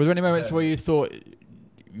this. Were there any moments where you thought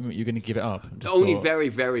you were going to give it up? Only very,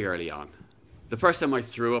 very early on. The first time I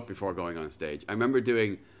threw up before going on stage, I remember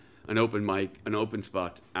doing an open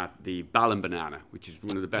spot at the Ball and Banana, which is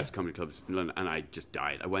one of the best comedy clubs in London, and I just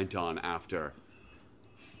died. I went on after...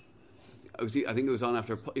 I think it was on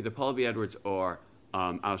after either Paul B. Edwards or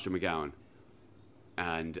Alistair McGowan.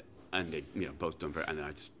 And they, both done and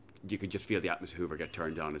then you could just feel the atmosphere get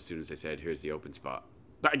turned on as soon as they said, "Here's the open spot."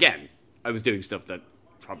 But again, I was doing stuff that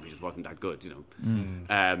probably just wasn't that good,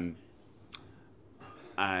 And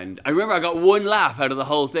I remember I got one laugh out of the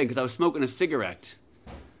whole thing because I was smoking a cigarette,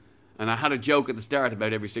 and I had a joke at the start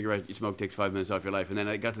about every cigarette you smoke takes 5 minutes off your life, and then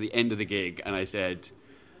I got to the end of the gig and I said,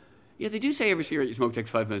 yeah, they do say every cigarette you smoke takes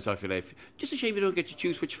 5 minutes off your life. Just a shame you don't get to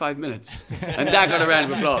choose which 5 minutes. And that got a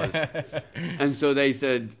round of applause. And so they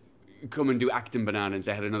said, come and do Acton Bananas.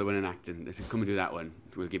 They had another one in Acton. They said, come and do that one.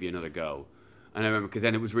 We'll give you another go. And I remember, because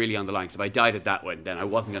then it was really on the line. Because if I died at that one, then I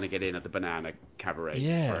wasn't going to get in at the Banana Cabaret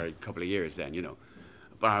for a couple of years then, you know.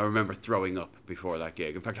 But I remember throwing up before that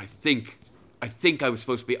gig. In fact, I think I was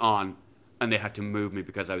supposed to be on, and they had to move me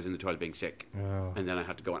because I was in the toilet being sick. Oh. And then I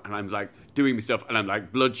had to go on. And I'm like doing my stuff, and I'm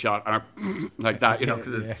like bloodshot, and I'm like that, you know,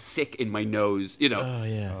 because it's sick in my nose, you know. Oh,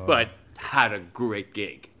 yeah. But had a great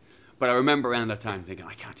gig. But I remember around that time thinking,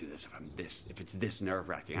 I can't do this if it's this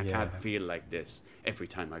nerve-wracking. I can't feel like this every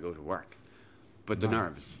time I go to work. But the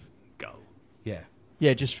nerves go. Yeah.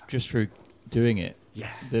 Yeah, just through doing it.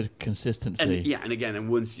 Yeah. The consistency. And again,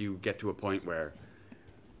 once you get to a point where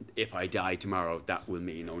if I die tomorrow, that will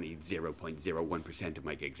mean only 0.01% of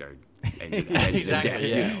my gigs are ended Exactly,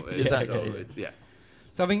 yeah. You know? Exactly.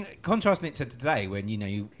 So I mean, contrasting it to today, when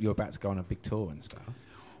you're about to go on a big tour and stuff.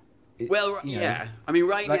 I mean,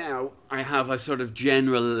 now I have a sort of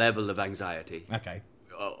general level of anxiety. Okay.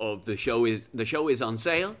 Of the show is on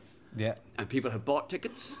sale. Yeah. And people have bought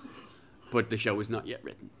tickets, but the show is not yet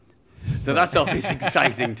written. So that's always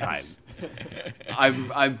exciting time.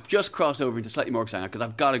 I've just crossed over into slightly more exciting because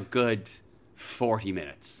I've got a good 40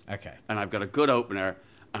 minutes. Okay. And I've got a good opener,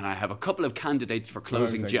 and I have a couple of candidates for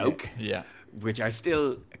closing joke. Yeah. Which I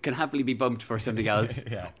still can happily be bumped for something else.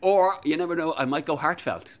 Yeah. Or, you never know, I might go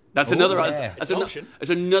heartfelt. That's another It's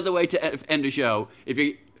another way to end a show.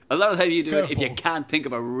 A lot of the time you do it if you can't think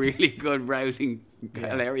of a really good, rousing,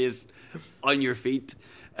 hilarious, on your feet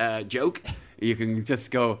joke. You can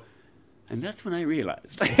just go, and that's when I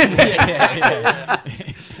realised.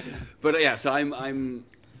 But so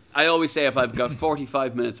I always say if I've got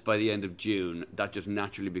 45 minutes by the end of June, that just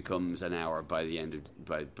naturally becomes an hour by the end of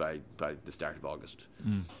by the start of August.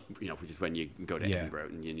 You know, which is when you go to Edinburgh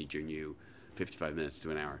and you need your new 55 minutes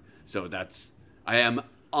to an hour. So I am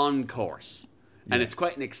on course. And it's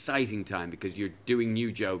quite an exciting time because you're doing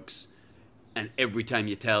new jokes, and every time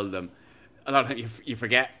you tell them, a lot of times you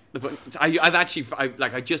forget.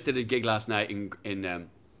 I just did a gig last night in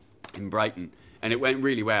Brighton, and it went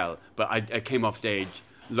really well. But I came off stage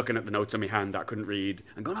looking at the notes on my hand that I couldn't read,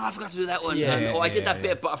 and going, "Oh, I forgot to do that one." I did that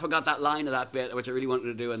bit, but I forgot that line of that bit, which I really wanted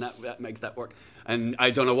to do, and that makes that work. And I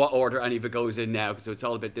don't know what order any of it goes in now, so it's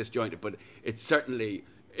all a bit disjointed. But it's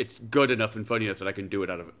good enough and funny enough that I can do it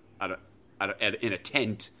in a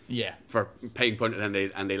tent for paying punch,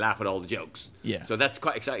 and they laugh at all the jokes. Yeah. So that's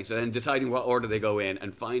quite exciting. So then deciding what order they go in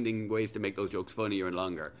and finding ways to make those jokes funnier and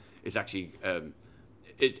longer is actually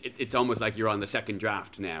it's almost like you're on the second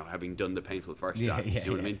draft now, having done the painful first draft. You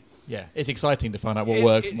know what I mean? Yeah. It's exciting to find out what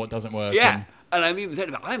works and what doesn't work. Yeah. And I'm even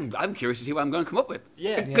saying, I'm curious to see what I'm going to come up with.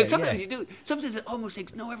 Yeah. Because sometimes you do. Sometimes it almost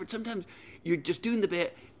takes no effort. Sometimes you're just doing the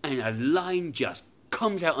bit and a line just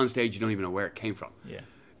comes out on stage. You don't even know where it came from. Yeah.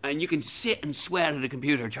 And you can sit and sweat at a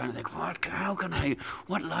computer trying to think,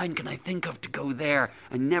 what line can I think of to go there,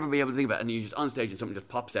 and never be able to think about it. And you're just on stage and something just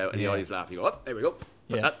pops out and the audience laugh. You go, oh, there we go.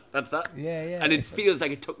 That's that. Yeah. And it feels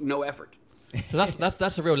like it took no effort. So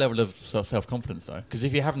that's a real level of self-confidence, though. Because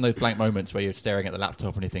if you're having those blank moments where you're staring at the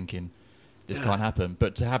laptop and you're thinking, this can't happen,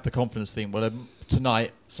 but to have the confidence to think, well,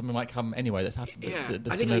 tonight something might come anyway. That's happened. Yeah,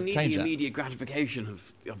 I think I need the immediate gratification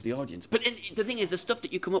of the audience. But the thing is, the stuff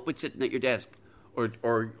that you come up with sitting at your desk, or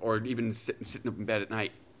even sitting up in bed at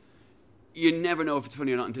night, you never know if it's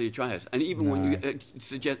funny or not until you try it. And even when you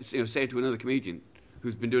say it to another comedian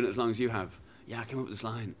who's been doing it as long as you have, I came up with this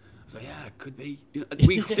line. I was like, it could be. You know,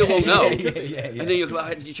 we still won't know. And then you go,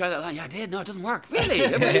 did you try that line? Yeah, I did. No, it doesn't work. Really?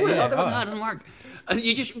 Everybody would have thought that. It doesn't work. And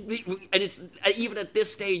you just, and it's even at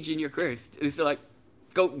this stage in your career, it's still like,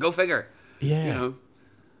 go figure. Yeah. You know.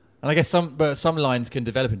 And I guess some lines can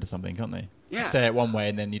develop into something, can't they? Yeah. Say it one way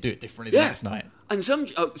and then you do it differently the next night. And some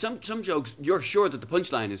jokes, you're sure that the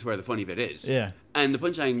punchline is where the funny bit is. Yeah. And the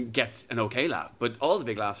punchline gets an okay laugh, but all the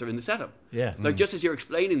big laughs are in the setup. Yeah. Like just as you're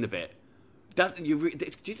explaining the bit,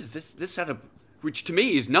 this setup, which to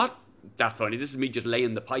me is not that funny. This is me just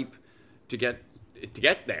laying the pipe to get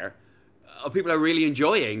there. People are really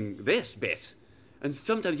enjoying this bit, and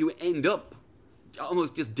sometimes you end up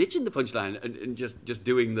almost just ditching the punchline and just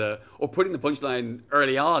doing or putting the punchline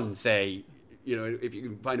early on, say, you know, if you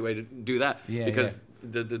can find a way to do that, because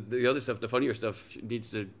the other stuff, the funnier stuff, needs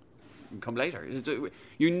to come later.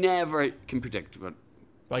 You never can predict, but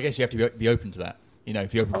I guess you have to be open to that. You know,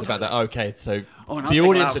 if you're open to the fact that, okay, so the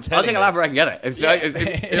audience are telling I'll take a laugh where I can get it.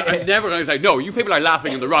 I'm never going to say, no, you people are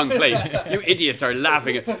laughing in the wrong place. You idiots are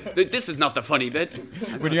laughing. This is not the funny bit.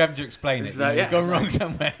 When you're having to explain it, you've gone wrong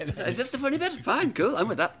somewhere. Is this the funny bit? Fine, cool, I'm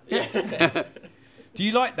with that. Yeah. Do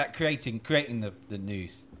you like that creating the new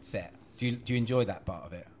set? Do you enjoy that part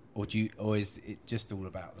of it, or is it just all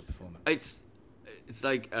about the performance? it's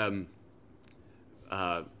like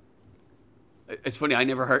it's funny. I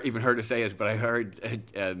never even heard her say it, but I heard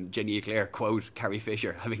Jenny Eclair quote Carrie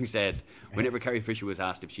Fisher having said, whenever Carrie Fisher was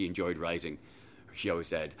asked if she enjoyed writing, she always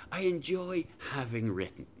said, "I enjoy having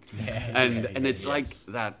written." And it's like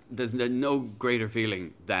that. There's no greater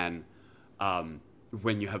feeling than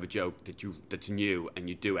when you have a joke that's new and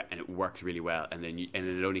you do it and it works really well, and then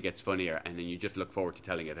it only gets funnier, and then you just look forward to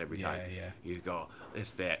telling it every time. You go,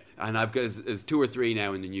 this bit, and I've got there's 2 or 3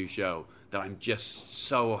 now in the new show that I'm just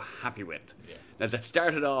so happy with. That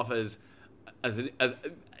started off as and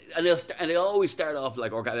they'll always start off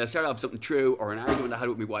like, or they'll start off something true or an argument I had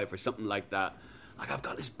with my wife or something like that. Like, I've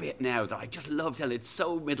got this bit now that I just love telling. It's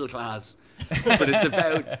so middle class, but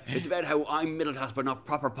it's about how I'm middle class but not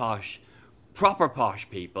proper posh. Proper posh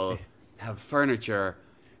people have furniture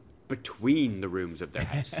between the rooms of their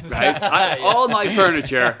house, right? All my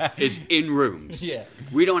furniture is in rooms.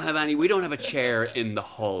 We don't have a chair in the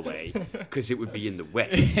hallway because it would be in the way.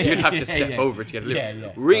 You'd have to step over to get a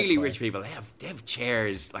little. Really rich people, they have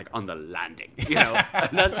chairs like on the landing, you know.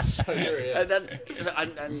 And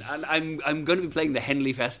I'm going to be playing the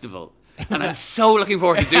Henley Festival. And I'm so looking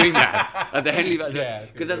forward to doing that at the Henley Festival,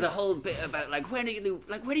 because there's a whole bit about when are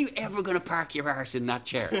you ever going to park your arse in that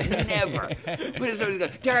chair? Never. When is somebody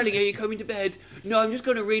going, darling, are you coming to bed? No, I'm just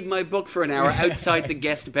going to read my book for an hour outside the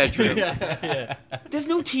guest bedroom. There's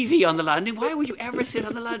no TV on the landing. Why would you ever sit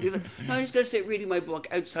on the landing? No, I'm just going to sit reading my book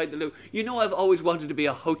outside the loo. You know, I've always wanted to be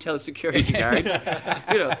a hotel security guard.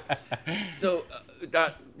 You know, so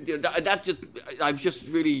I've just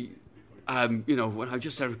really. You know, when I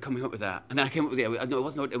just started coming up with that, and then I came up with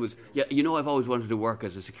it was you know, I've always wanted to work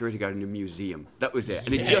as a security guard in a museum. That was it,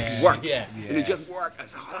 and it just worked. And it just worked. I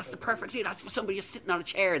was like, that's the perfect scene. That's for somebody just sitting on a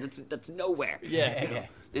chair that's nowhere. You know?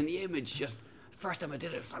 And the image, just the first time I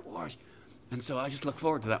did it, was like, what? And so I just look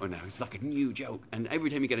forward to that one now. It's like a new joke, and every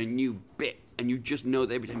time you get a new bit, and you just know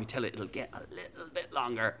that every time you tell it, it'll get a little bit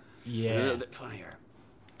longer, a little bit funnier.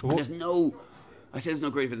 And there's no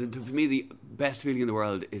great feeling. For me, the best feeling in the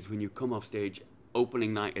world is when you come off stage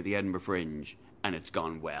opening night at the Edinburgh Fringe and it's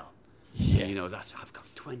gone well. And you know, I've got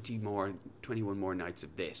 21 more nights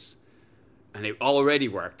of this, and it already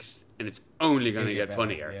works, and it's only going to get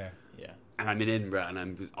funnier. And I'm in Edinburgh,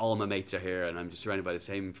 and all my mates are here, and I'm just surrounded by the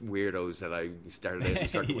same weirdos that I started out in the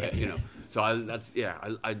circle with. You know, so I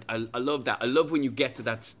love that. I love when you get to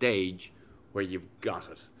that stage where you've got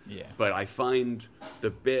it. But I find the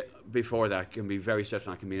bit before that can be very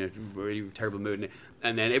stressful. I can be in a really terrible mood,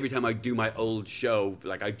 and then every time I do my old show,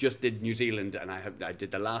 like I just did New Zealand, and I did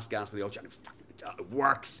the last gasp of the old show. It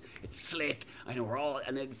works. It's slick. I know we're all,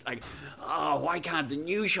 and it's like, oh, why can't the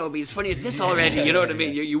new show be as funny as this already? You know what I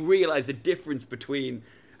mean? You realize the difference between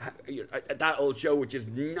that old show, which is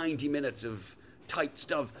 90 minutes of tight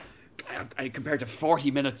stuff, compared to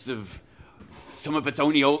 40 minutes of. Some of it's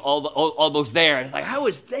only almost there. It's like, how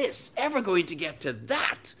is this ever going to get to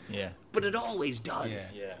that? But it always does.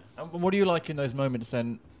 And what do you like in those moments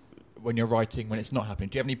then, when you're writing, when it's not happening?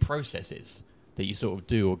 Do you have any processes that you sort of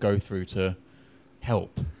do or go through to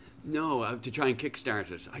help? No, to try and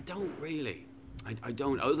kickstart it. I don't really. I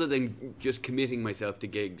don't. Other than just committing myself to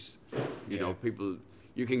gigs. You know, people.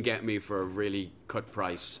 You can get me for a really cut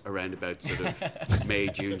price around about sort of May,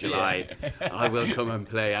 June, July. I will come and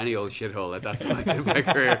play any old shithole at that point in my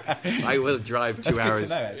career. I will drive 2 hours. Good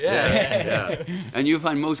to know, And you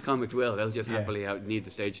find most comics will. They'll just happily need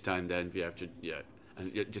the stage time then if you have to,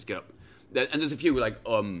 and you just get up. And there's a few like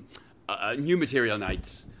new material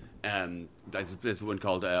nights. There's one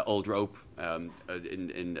called Old Rope at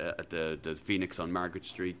the Phoenix on Margaret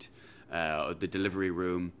Street, the Delivery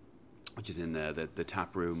Room, which is in the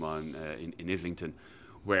tap room in Islington,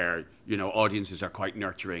 where, you know, audiences are quite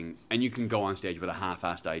nurturing, and you can go on stage with a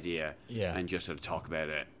half-assed idea and just sort of talk about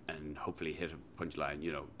it and hopefully hit a punchline,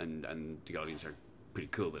 you know, and the audience are pretty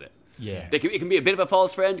cool with it. It can be a bit of a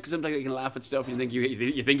false friend, because sometimes you can laugh at stuff and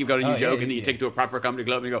you think you've got a new joke, and then you take it to a proper comedy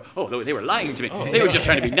club and you go, oh, they were lying to me. They were just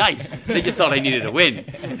trying to be nice. They just thought I needed a win.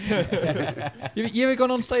 You ever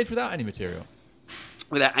gone on stage without any material?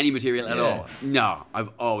 Without any material at all? No, I've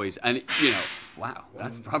always, and you know, wow,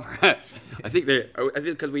 that's proper. I think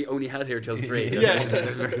because we only had here till 3.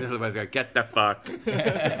 Get the fuck.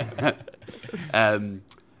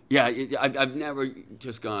 I've never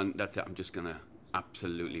just gone, that's it, I'm just gonna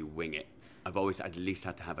absolutely wing it. I've always at least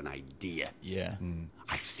had to have an idea.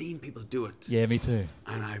 I've seen people do it. Me too.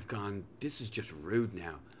 And I've gone, this is just rude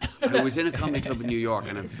now. I was in a comedy club in New York,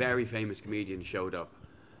 and a very famous comedian showed up,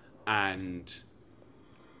 and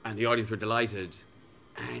the audience were delighted,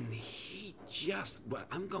 and he just,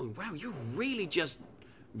 I'm going, wow, you're really just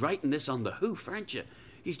writing this on the hoof, aren't you?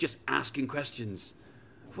 He's just asking questions.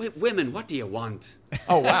 Women, what do you want?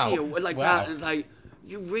 Oh, wow. What do you, like that. And it's like,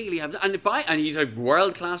 you really have... And he's a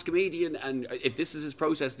world-class comedian, and if this is his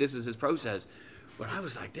process, this is his process. But I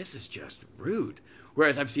was like, this is just rude.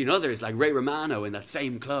 Whereas I've seen others, like Ray Romano in that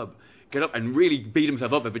same club, get up and really beat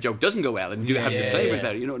himself up if a joke doesn't go well and have disclaimers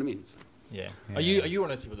about it. You know what I mean? Yeah. Are you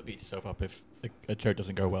one of those people that beats yourself up if a joke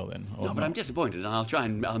doesn't go well then? No, but I'm disappointed,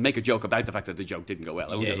 and I'll make a joke about the fact that the joke didn't go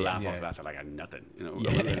well. I won't just laugh off that like I got nothing. You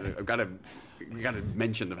know, I've got to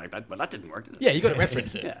mention the fact that that didn't work. Did it? Yeah, you got to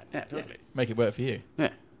reference it. Yeah, totally. Make it work for you.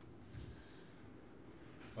 Yeah.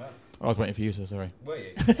 Well, I was waiting for you, so sorry. Were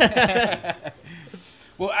you?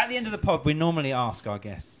 Well, at the end of the pod, we normally ask our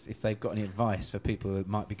guests if they've got any advice for people who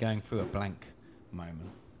might be going through a blank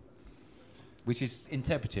moment, which is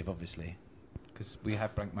interpretive, obviously, because we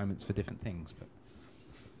have blank moments for different things. But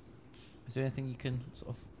is there anything you can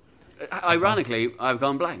sort of... Ironically, I've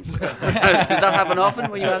gone blank. Does that happen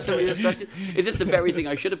often when you ask somebody this question? Is this the very thing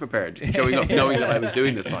I should have prepared, showing up knowing that I was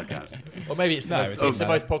doing this podcast? Or maybe it's the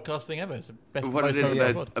most podcast thing ever. It's the best what it is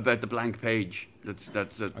about the blank page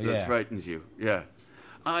that frightens you. Yeah.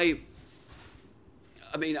 I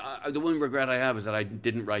mean, the one regret I have is that I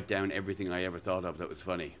didn't write down everything I ever thought of that was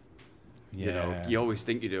funny. Yeah. You know, you always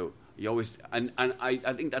think you do. You always, and I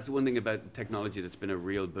think that's the one thing about technology that's been a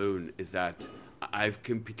real boon is that I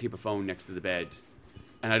can keep a phone next to the bed,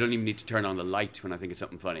 and I don't even need to turn on the light when I think of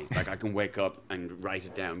something funny. Like I can wake up and write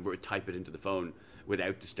it down, or type it into the phone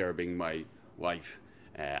without disturbing my wife.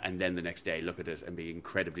 And then the next day look at it and be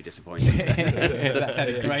incredibly disappointed.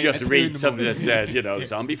 Just read something that said,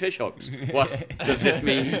 zombie fish hooks. What does this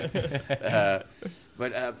mean?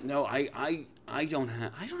 No, I don't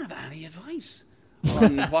have any advice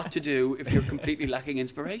on what to do if you're completely lacking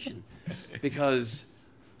inspiration, because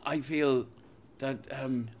I feel that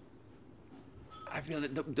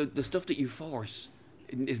the stuff that you force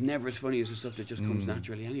is never as funny as the stuff that just comes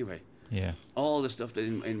naturally anyway. Yeah. All the stuff that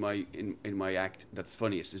in my act that's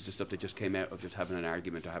funniest is the stuff that just came out of just having an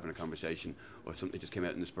argument or having a conversation, or something that just came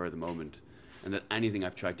out in the spur of the moment. And that anything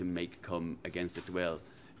I've tried to make come against its will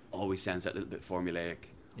always sounds that little bit formulaic,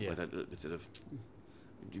 or that little bit sort of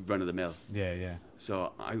run of the mill. Yeah.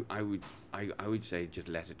 So I would say just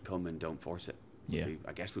let it come and don't force it. Yeah.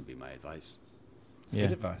 I guess would be my advice. It's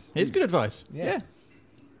good advice. It's good advice. Yeah.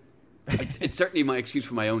 It's certainly my excuse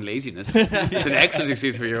for my own laziness. It's an excellent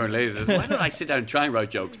excuse for your own laziness. Why don't I sit down and try and write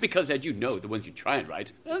jokes? Because, as you know, the ones you try and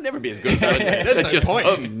write, they'll never be as good as those. They'll just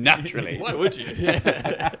come naturally. Why would you?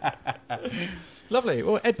 Lovely.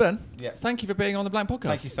 Well, Ed Byrne, thank you for being on the Blank Podcast.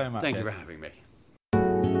 Thank you so much. Thank you for having me.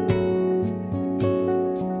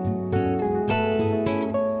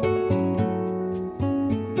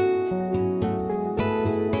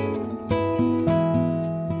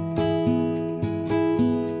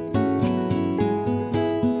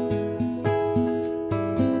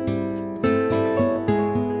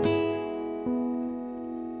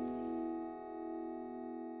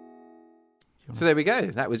 So there we go.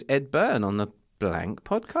 That was Ed Byrne on the Blank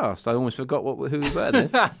Podcast. I almost forgot who we were then.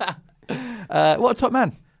 What a top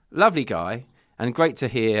man. Lovely guy, and great to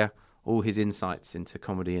hear all his insights into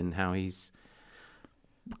comedy and how he's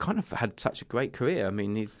kind of had such a great career. I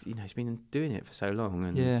mean, he's been doing it for so long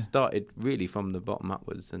and started really from the bottom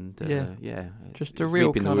upwards, and just a real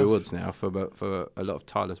reaping kind the rewards now for a lot of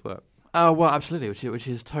tireless work. Oh, well, absolutely, which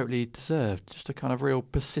is totally deserved. Just a kind of real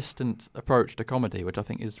persistent approach to comedy, which I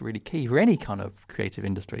think is really key for any kind of creative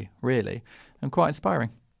industry, really, and quite inspiring.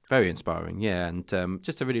 Very inspiring, yeah, and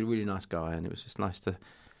just a really, really nice guy, and it was just nice to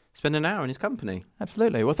spend an hour in his company.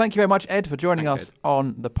 Absolutely. Well, thank you very much, Ed, for joining us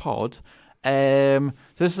on the pod. So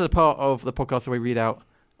this is a part of the podcast where we read out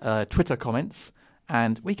Twitter comments,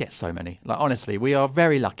 and we get so many. Like, honestly, we are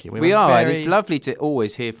very lucky. We are, and it's lovely to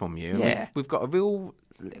always hear from you. Yeah. We've got a real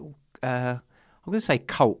little... I'm going to say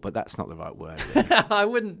cult, but that's not the right word. I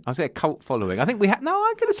wouldn't. I'll say a cult following. I think we have... No,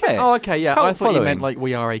 I'm going to say it. Oh, okay, yeah. Cult I thought following. you meant like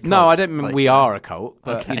we are a cult. No, I don't mean like, we are a cult,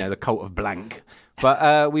 but, okay. The cult of blank.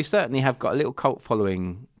 But we certainly have got a little cult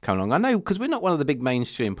following coming along. I know, because we're not one of the big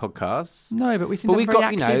mainstream podcasts. No, but we seem to have we've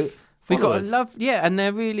very got, active we've got a followers. love... Yeah, and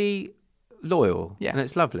they're really loyal. Yeah. And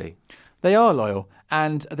it's lovely. They are loyal,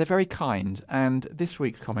 and they're very kind. And this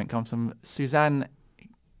week's comment comes from Suzanne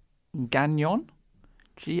Gagnon,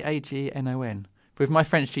 Gagnon. With my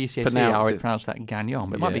French GCSE, I would pronounce that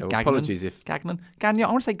Gagnon, but it might be Gagnon. Apologies if... Gagnon. Gagnon.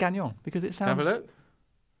 I want to say Gagnon, because it sounds... Have a look.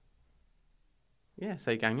 Yeah,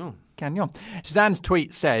 say Gagnon. Gagnon. Suzanne's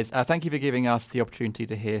tweet says, thank you for giving us the opportunity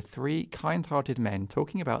to hear three kind-hearted men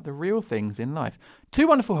talking about the real things in life. Two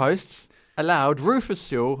wonderful hosts allowed Rufus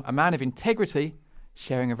Sewell, a man of integrity,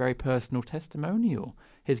 sharing a very personal testimonial.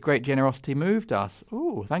 His great generosity moved us.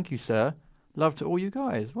 Oh, thank you, sir. Love to all you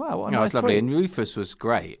guys. Wow, what a No, nice it's lovely. tweet. And Rufus was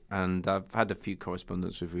great. And I've had a few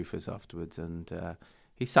correspondence with Rufus afterwards. And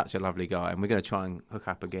he's such a lovely guy. And we're going to try and hook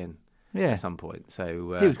up again at some point.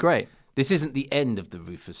 So he was great. This isn't the end of the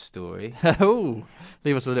Rufus story. Oh,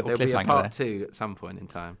 leave us a little There'll be a cliffhanger part there. 2 at some point in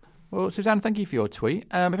time. Well, Suzanne, thank you for your tweet.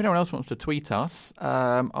 If anyone else wants to tweet us,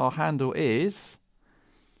 our handle is...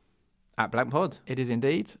 @BlankPod. It is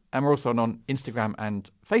indeed. And we're also on Instagram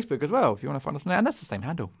and Facebook as well, if you want to find us on there. And that's the same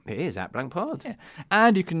handle. It is @BlankPod. Yeah.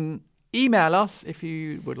 And you can email us if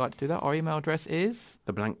you would like to do that. Our email address is...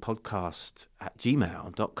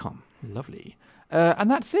 theblankpodcast@gmail.com. Lovely.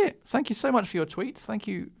 And that's it. Thank you so much for your tweets. Thank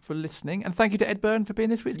you for listening. And thank you to Ed Byrne for being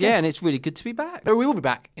this week's guest. Yeah, and it's really good to be back. We will be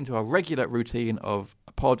back into our regular routine of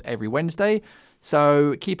a pod every Wednesday.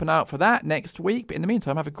 So keep an eye out for that next week. But in the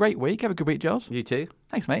meantime, have a great week. Have a good week, Giles. You too.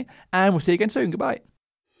 Thanks, mate. And we'll see you again soon. Goodbye.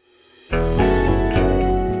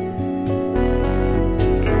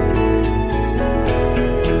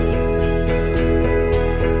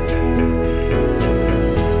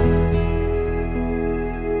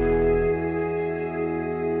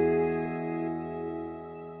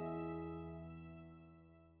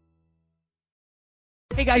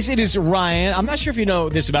 Hey guys, it is Ryan. I'm not sure if you know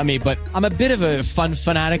this about me, but I'm a bit of a fun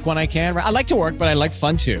fanatic when I can. I like to work, but I like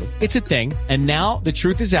fun too. It's a thing. And now the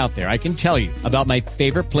truth is out there. I can tell you about my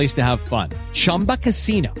favorite place to have fun. Chumba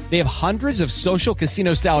Casino. They have hundreds of social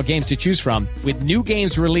casino style games to choose from with new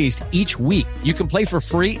games released each week. You can play for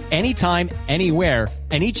free anytime, anywhere.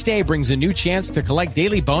 And each day brings a new chance to collect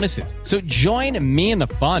daily bonuses. So join me in the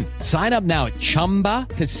fun. Sign up now at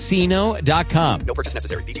ChumbaCasino.com. No purchase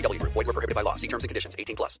necessary. VGW Group. Void where prohibited by law. See terms and conditions.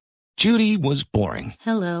 18+. Judy was boring.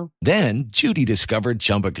 Hello. Then Judy discovered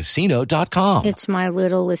ChumbaCasino.com. It's my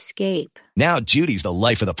little escape. Now Judy's the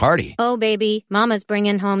life of the party. Oh, baby, mama's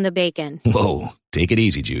bringing home the bacon. Whoa, take it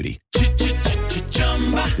easy, Judy.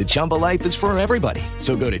 The Chumba life is for everybody.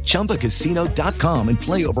 So go to ChumbaCasino.com and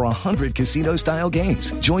play over 100 casino-style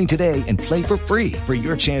games. Join today and play for free for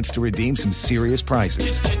your chance to redeem some serious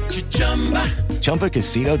prizes.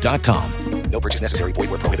 ChumbaCasino.com. No purchase necessary. Void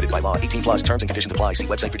where prohibited by law. 18+. Terms and conditions apply. See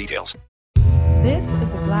website for details. This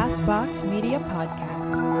is a Glass Box Media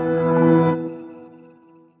Podcast.